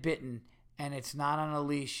get bitten and it's not on a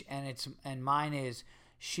leash and mine is,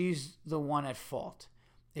 she's the one at fault.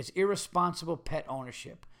 It's irresponsible pet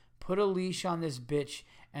ownership. Put a leash on this bitch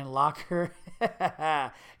and lock her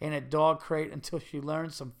in a dog crate until she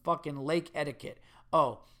learns some fucking lake etiquette.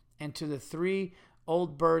 Oh, and to the 3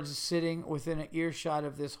 old birds sitting within an earshot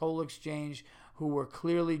of this whole exchange who were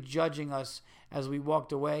clearly judging us as we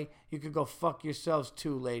walked away, you could go fuck yourselves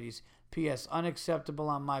too, ladies. P.S. Unacceptable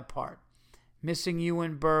on my part. Missing you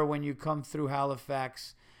and Burr when you come through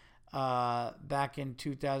Halifax back in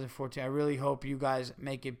 2014. I really hope you guys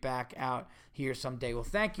make it back out here someday. Well,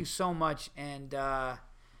 thank you so much. And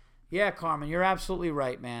yeah, Carmen, you're absolutely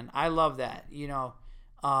right, man. I love that.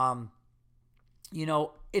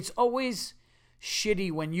 It's always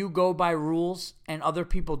shitty when you go by rules and other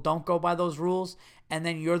people don't go by those rules, and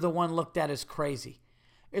then you're the one looked at as crazy.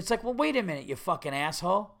 It's like, well, wait a minute, you fucking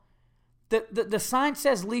asshole. The sign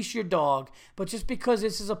says leash your dog, but just because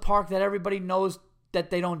this is a park that everybody knows that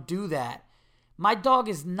they don't do that, my dog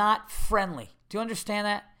is not friendly. Do you understand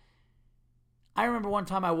that? I remember one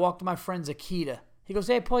time I walked my friend Akita. He goes,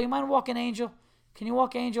 "Hey, Paul, you mind walking Angel? Can you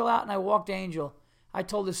walk Angel out?" And I walked Angel. I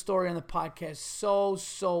told this story on the podcast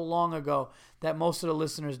so long ago that most of the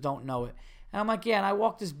listeners don't know it. And I'm like, yeah, and I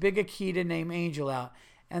walked this big Akita named Angel out,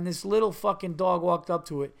 and this little fucking dog walked up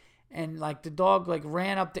to it, and like the dog like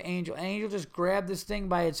ran up to Angel. Angel just grabbed this thing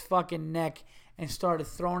by its fucking neck and started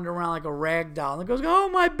throwing it around like a rag doll. And it goes, "Oh,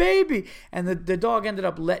 my baby." And the dog ended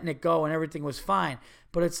up letting it go and everything was fine.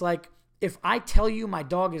 But it's like, if I tell you my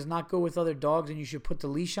dog is not good with other dogs and you should put the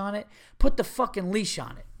leash on it, put the fucking leash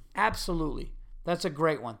on it. Absolutely. That's a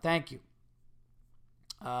great one. Thank you.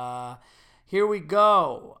 Here we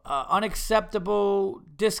go. Unacceptable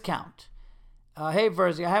discount. Hey,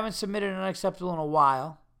 Verzi, I haven't submitted an unacceptable in a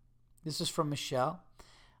while. This is from Michelle.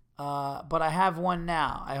 But I have one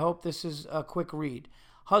now. I hope this is a quick read.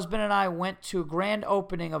 Husband and I went to a grand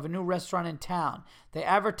opening of a new restaurant in town. They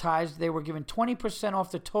advertised they were giving 20% off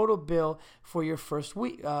the total bill for your first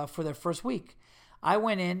week. For their first week. I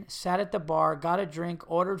went in, sat at the bar, got a drink,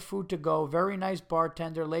 ordered food to go. Very nice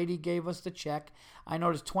bartender. Lady gave us the check. I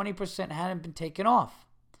noticed 20% hadn't been taken off.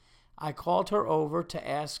 I called her over to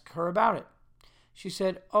ask her about it. She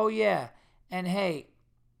said, "Oh, yeah, and hey,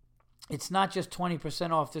 it's not just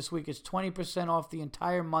 20% off this week. It's 20% off the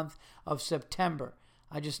entire month of September."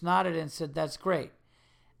 I just nodded and said, "That's great."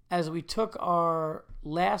 As we took our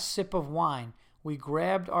last sip of wine, we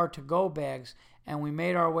grabbed our to-go bags and we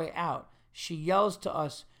made our way out. She yells to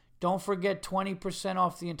us, "Don't forget 20%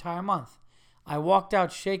 off the entire month." I walked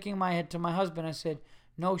out shaking my head to my husband. I said,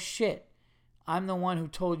 "No shit. I'm the one who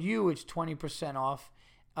told you it's 20% off,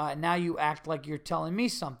 Now you act like you're telling me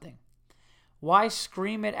something. Why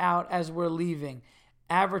scream it out as we're leaving,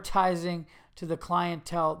 advertising to the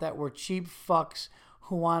clientele that we're cheap fucks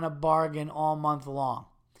who want a bargain all month long?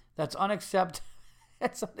 That's unacceptable.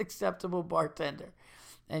 That's unacceptable, bartender.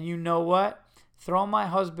 And you know what? Throw my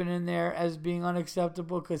husband in there as being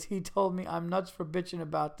unacceptable because he told me I'm nuts for bitching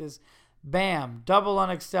about this. Bam. Double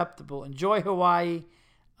unacceptable. Enjoy Hawaii.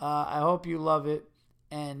 I hope you love it.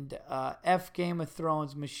 And F Game of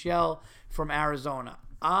Thrones, Michelle from Arizona.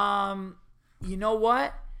 You know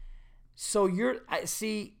what? So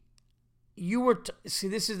see,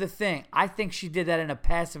 this is the thing. I think she did that in a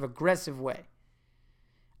passive aggressive way.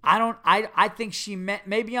 I think she meant,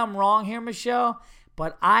 maybe I'm wrong here, Michelle,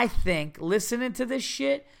 but I think, listening to this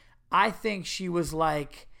shit, I think she was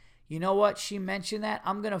like, you know what? She mentioned that.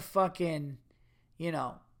 I'm going to fucking,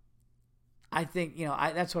 I think,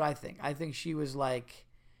 that's what I think. I think she was like,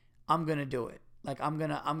 I'm going to do it. Like, I'm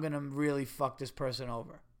going to really fuck this person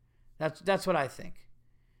over. That's what I think.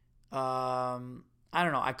 I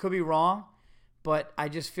don't know. I could be wrong, but I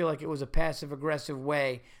just feel like it was a passive aggressive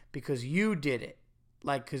way because you did it.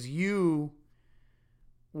 Like, because you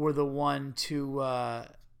were the one to,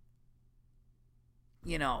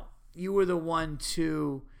 you were the one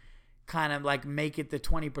to kind of like make it the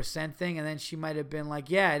 20% thing. And then she might have been like,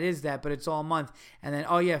 yeah, it is that, but it's all a month. And then,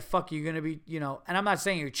 oh yeah, fuck, you're going to be, and I'm not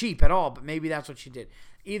saying you're cheap at all, but maybe that's what she did.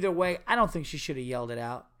 Either way, I don't think she should have yelled it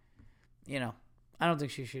out. I don't think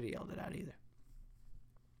she should have yelled it out either.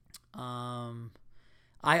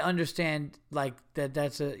 I understand like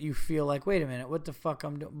that's you feel like, wait a minute, what the fuck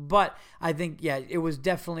I'm doing? But I think, yeah, it was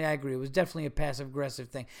definitely, I agree, it was definitely a passive aggressive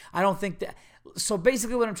thing. I don't think that, so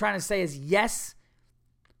basically what I'm trying to say is, yes,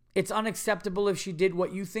 it's unacceptable if she did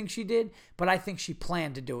what you think she did, but I think she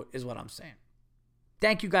planned to do it is what I'm saying.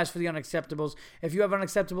 Thank you guys for the unacceptables. If you have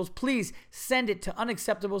unacceptables, please send it to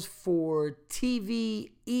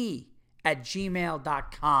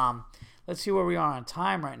unacceptablesfortve@gmail.com. Let's see where we are on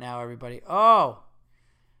time right now, everybody.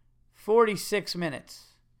 46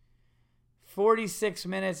 minutes. 46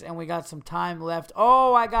 minutes, and we got some time left.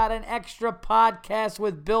 I got an extra podcast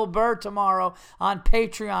with Bill Burr tomorrow on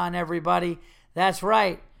Patreon, everybody. That's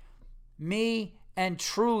right. Me and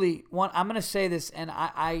Truly, I'm going to say this, and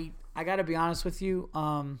I got to be honest with you.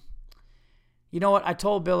 You know what? I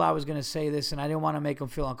told Bill I was going to say this, and I didn't want to make him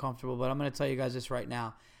feel uncomfortable, but I'm going to tell you guys this right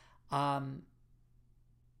now.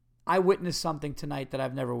 I witnessed something tonight that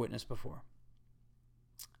I've never witnessed before.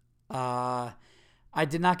 I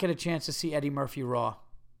did not get a chance to see Eddie Murphy Raw.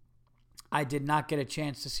 I did not get a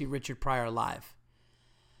chance to see Richard Pryor live.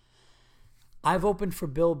 I've opened for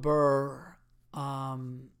Bill Burr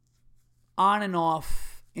on and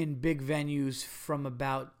off in big venues from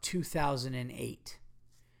about 2008.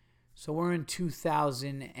 So we're in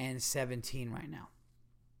 2017 right now.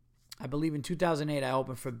 I believe in 2008 I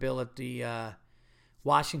opened for Bill at the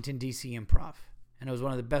Washington, D.C. Improv. And it was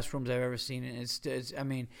one of the best rooms I've ever seen.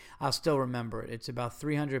 And I'll still remember it. It's about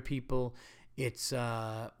 300 people. It's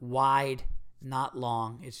wide, not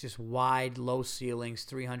long. It's just wide, low ceilings,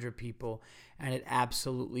 300 people. And it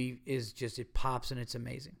absolutely is just, it pops and it's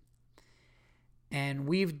amazing. And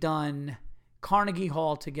we've done Carnegie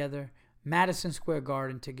Hall together, Madison Square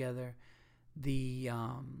Garden together, the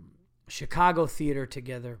Chicago Theater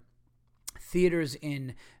together, theaters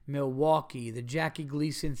in Milwaukee, the Jackie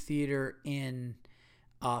Gleason Theater in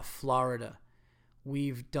Florida.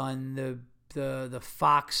 We've done the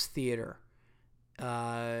Fox Theater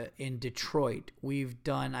in Detroit. We've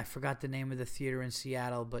done, I forgot the name of the theater in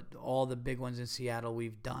Seattle, but all the big ones in Seattle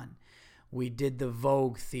we've done. We did the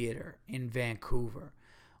Vogue Theater in Vancouver.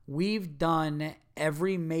 We've done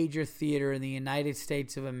every major theater in the United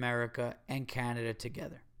States of America and Canada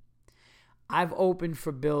together. I've opened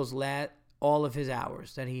for Bill's all of his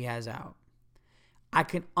hours that he has out. I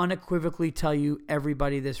can unequivocally tell you,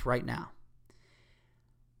 everybody, this right now.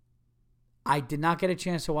 I did not get a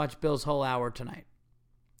chance to watch Bill's whole hour tonight.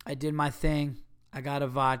 I did my thing. I got a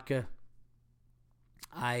vodka.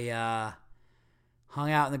 I hung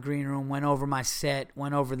out in the green room, went over my set,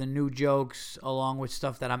 went over the new jokes along with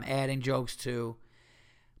stuff that I'm adding jokes to.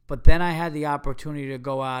 But then I had the opportunity to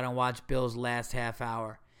go out and watch Bill's last half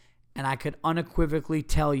hour. And I could unequivocally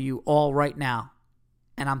tell you all right now,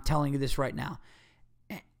 and I'm telling you this right now,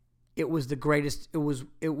 it was the greatest. It was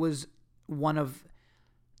one of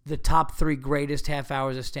the top 3 greatest half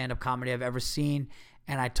hours of stand-up comedy I've ever seen.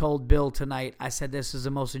 And I told Bill tonight, I said, this is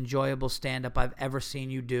the most enjoyable stand-up I've ever seen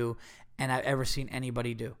you do and I've ever seen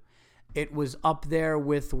anybody do. It was up there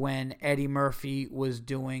with when Eddie Murphy was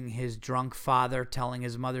doing his drunk father telling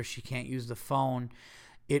his mother she can't use the phone.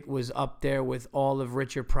 It was up there with all of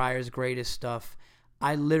Richard Pryor's greatest stuff.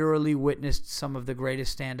 I literally witnessed some of the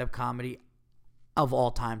greatest stand-up comedy of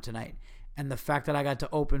all time tonight. And the fact that I got to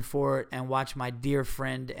open for it and watch my dear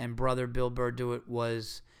friend and brother Bill Burr do it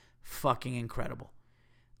was fucking incredible.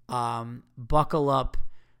 Buckle up.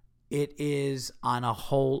 It is on a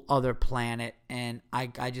whole other planet, and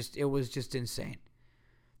it was just insane.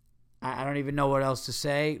 I don't even know what else to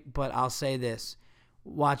say, but I'll say this.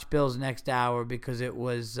 Watch Bill's next hour because it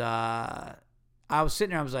was, I was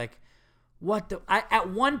sitting there, I was like, what the, at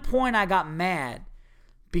one point I got mad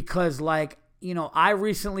because I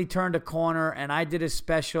recently turned a corner and I did a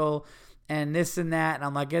special and this and that, and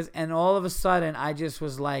I'm like, and all of a sudden I just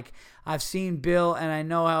was like, I've seen Bill and I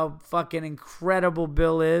know how fucking incredible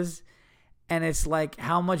Bill is, and it's like,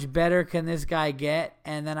 how much better can this guy get?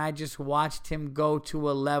 And then I just watched him go to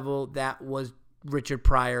a level that was Richard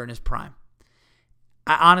Pryor in his prime.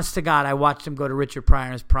 Honest to God, I watched him go to Richard Pryor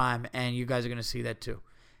in his prime, and you guys are going to see that too.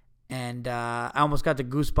 And I almost got the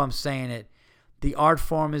goosebumps saying it. The art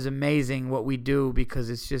form is amazing, what we do, because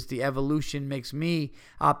it's just the evolution makes me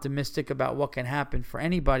optimistic about what can happen for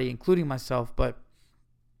anybody, including myself. But,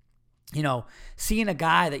 seeing a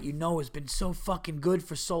guy that has been so fucking good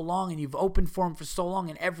for so long and you've opened for him for so long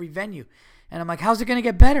in every venue. And I'm like, how's it going to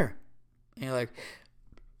get better? And you're like,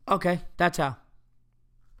 okay, that's how.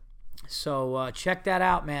 So check that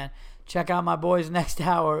out, man. Check out my boys next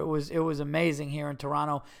hour. It was amazing here in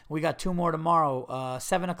Toronto. We got 2 more tomorrow,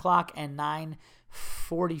 7 o'clock and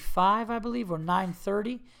 9:45, I believe, or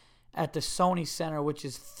 9:30 at the Sony Center, which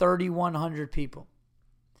is 3,100 people.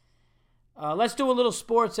 Let's do a little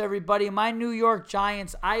sports, everybody. My New York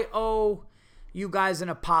Giants, I owe you guys an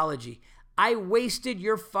apology. I wasted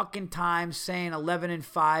your fucking time saying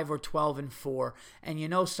 11-5 or 12-4. And you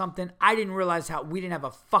know something? I didn't realize how we didn't have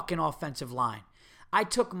a fucking offensive line. I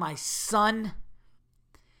took my son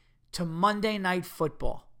to Monday Night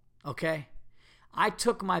Football, okay? I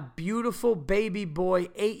took my beautiful baby boy,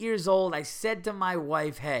 8 years old. I said to my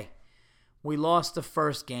wife, hey, we lost the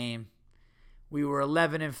first game. We were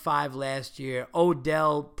 11-5 last year.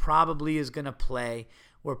 Odell probably is going to play.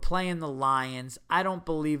 We're playing the Lions. I don't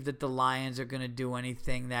believe that the Lions are going to do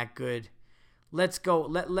anything that good. Let's go.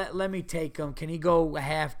 Let me take him. Can he go a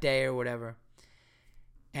half day or whatever?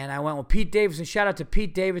 And I went with Pete Davidson. Shout out to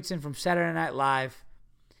Pete Davidson from Saturday Night Live.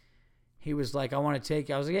 He was like, I want to take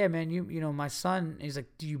you. I was like, yeah, man, you know, my son. He's like,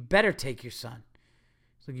 you better take your son.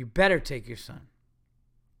 He's like, you better take your son.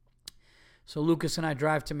 So Lucas and I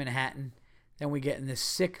drive to Manhattan. Then we get in this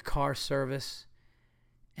sick car service.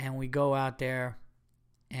 And we go out there.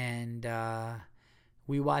 And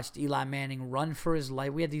we watched Eli Manning run for his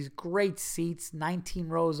life. We had these great seats, 19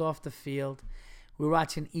 rows off the field. We were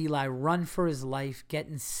watching Eli run for his life,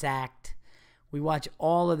 getting sacked. We watch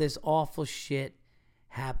all of this awful shit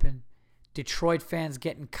happen. Detroit fans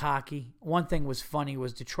getting cocky. One thing was funny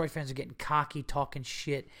was Detroit fans are getting cocky, talking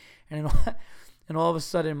shit. And all of a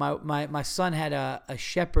sudden, my son had a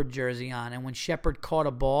Shepherd jersey on. And when Shepherd caught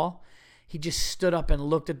a ball, he just stood up and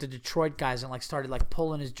looked at the Detroit guys and started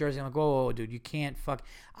pulling his jersey. I'm like, whoa, dude, you can't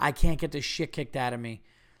I can't get this shit kicked out of me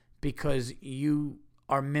because you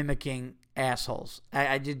are mimicking assholes.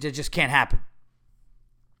 It just can't happen.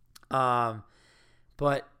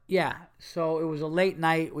 But yeah, so it was a late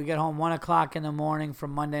night. We get home 1 o'clock in the morning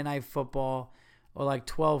from Monday Night Football, or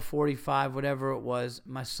 12:45, whatever it was.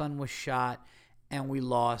 My son was shot, and we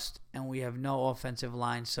lost, and we have no offensive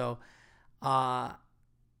line. So, I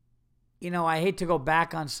hate to go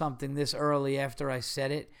back on something this early after I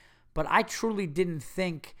said it, but I truly didn't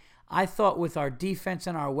think. I thought with our defense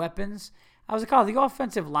and our weapons, I was like, oh, the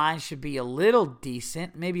offensive line should be a little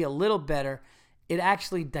decent, maybe a little better. It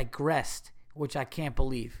actually digressed, which I can't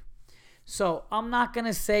believe. So I'm not going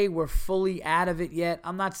to say we're fully out of it yet.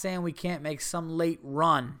 I'm not saying we can't make some late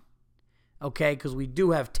run, okay, because we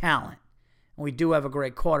do have talent. And we do have a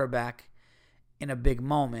great quarterback in a big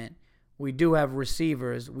moment. We do have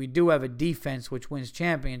receivers. We do have a defense which wins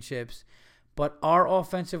championships. But our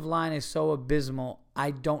offensive line is so abysmal,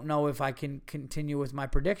 I don't know if I can continue with my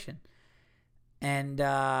prediction. And,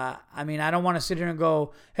 I don't want to sit here and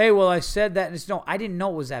go, hey, well, I said that. And no, I didn't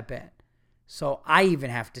know it was that bad. So I even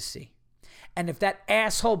have to see. And if that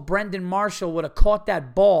asshole Brendan Marshall would have caught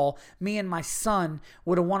that ball, me and my son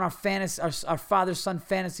would have won our father-son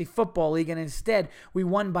fantasy football league. And instead, we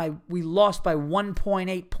lost by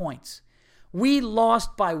 1.8 points. We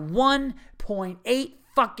lost by 1.8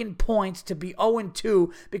 fucking points to be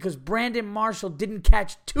 0-2 because Brandon Marshall didn't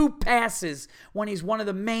catch 2 passes when he's one of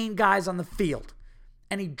the main guys on the field.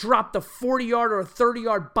 And he dropped a 40-yard or a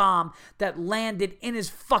 30-yard bomb that landed in his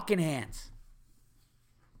fucking hands.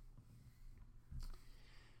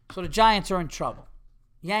 So the Giants are in trouble.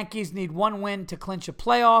 Yankees need one win to clinch a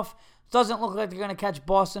playoff. Doesn't look like they're going to catch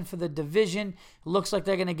Boston for the division. Looks like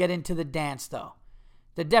they're going to get into the dance, though.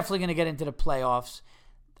 They're definitely going to get into the playoffs.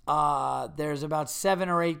 There's about 7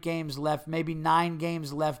 or 8 games left, maybe 9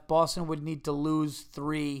 games left. Boston would need to lose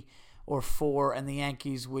 3 or 4, and the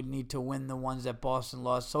Yankees would need to win the ones that Boston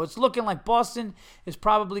lost. So it's looking like Boston is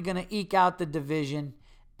probably going to eke out the division,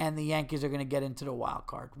 and the Yankees are going to get into the wild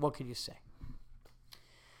card. What could you say?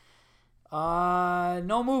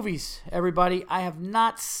 No movies, everybody. I have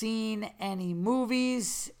not seen any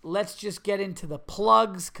movies. Let's just get into the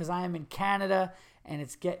plugs because I am in Canada and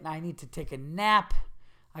I need to take a nap.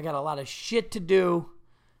 I got a lot of shit to do.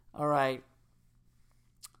 All right.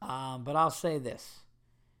 But I'll say this.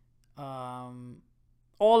 All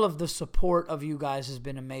of the support of you guys has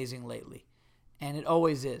been amazing lately, and it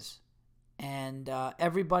always is. And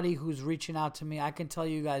everybody who's reaching out to me, I can tell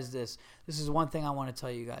you guys this. This is one thing I want to tell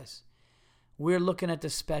you guys. We're looking at the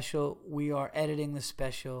special. We are editing the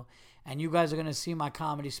special. And you guys are going to see my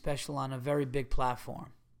comedy special on a very big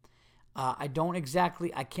platform. I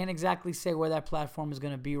can't exactly say where that platform is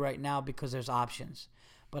going to be right now because there's options.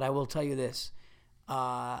 But I will tell you this.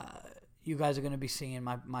 You guys are going to be seeing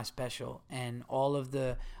my special. And all of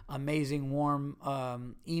the amazing warm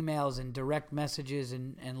emails and direct messages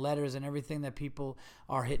and letters and everything that people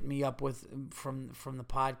are hitting me up with from the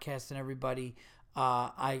podcast and everybody.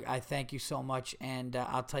 I thank you so much, and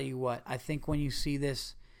I'll tell you what, I think when you see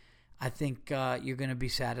this, I think you're going to be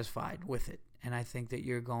satisfied with it, and I think that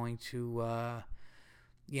you're going to,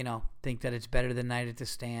 think that it's better than Night at the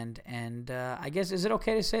Stand, and I guess, is it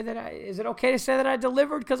okay to say that I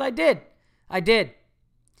delivered? Because I did,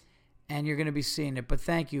 and you're going to be seeing it, but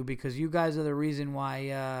thank you, because you guys are the reason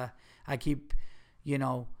why I keep,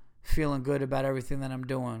 feeling good about everything that I'm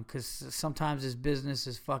doing, because sometimes this business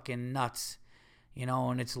is fucking nuts.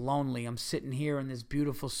 And it's lonely. I'm sitting here in this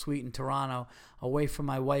beautiful suite in Toronto, away from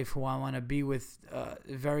my wife, who I want to be with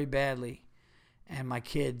very badly, and my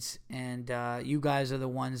kids. And you guys are the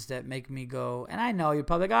ones that make me go. And I know you're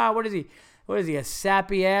probably like, what is he? What is he, a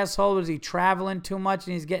sappy asshole? Is he traveling too much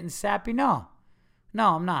and he's getting sappy? No,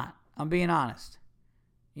 I'm not. I'm being honest.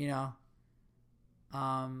 The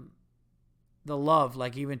love,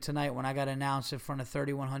 like even tonight when I got announced in front of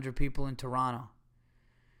 3,100 people in Toronto.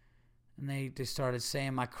 And they started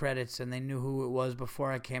saying my credits, and they knew who it was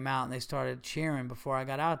before I came out, and they started cheering before I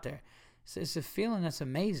got out there. It's a feeling that's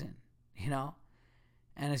amazing, and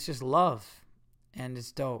it's just love, and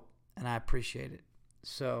it's dope, and I appreciate it.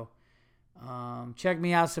 So check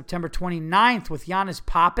me out September 29th with Giannis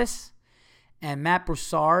Pappas and Matt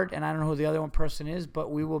Broussard, and I don't know who the other one person is,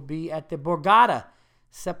 but we will be at the Borgata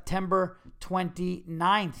September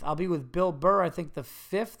 29th. I'll be with Bill Burr, I think the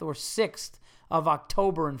 5th or 6th of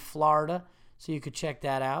October in Florida, so you could check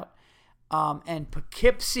that out. And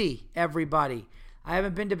Poughkeepsie, everybody. I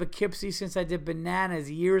haven't been to Poughkeepsie since I did Bananas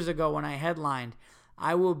years ago when I headlined.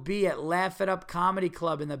 I will be at Laugh It Up Comedy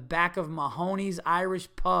Club in the back of Mahoney's Irish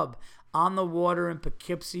Pub on the water in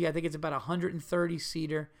Poughkeepsie. I think it's about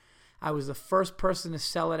 130-seater. I was the first person to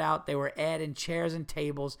sell it out. They were adding chairs and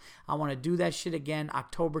tables. I want to do that shit again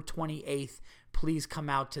October 28th. Please come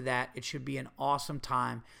out to that. It should be an awesome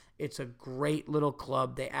time. It's a great little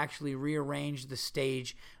club. They actually rearranged the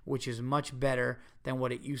stage, which is much better than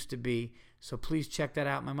what it used to be. So please check that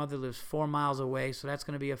out. My mother lives 4 miles away, so that's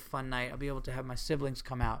going to be a fun night. I'll be able to have my siblings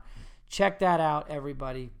come out. Check that out,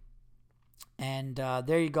 everybody. And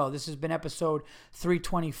there you go. This has been episode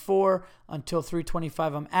 324. Until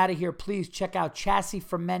 325, I'm out of here. Please check out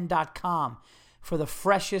chassisformen.com for the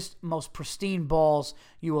freshest, most pristine balls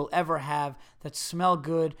you will ever have that smell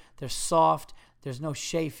good. They're soft. There's no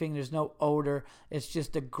chafing. There's no odor. It's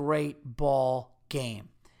just a great ball game.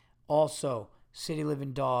 Also,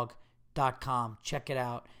 citylivingdog.com. Check it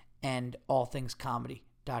out. And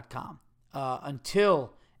allthingscomedy.com.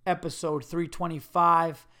 Until episode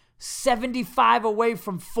 325, 75 away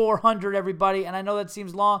from 400, everybody. And I know that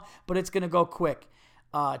seems long, but it's going to go quick.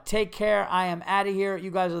 Take care. I am out of here. You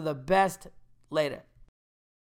guys are the best. Later.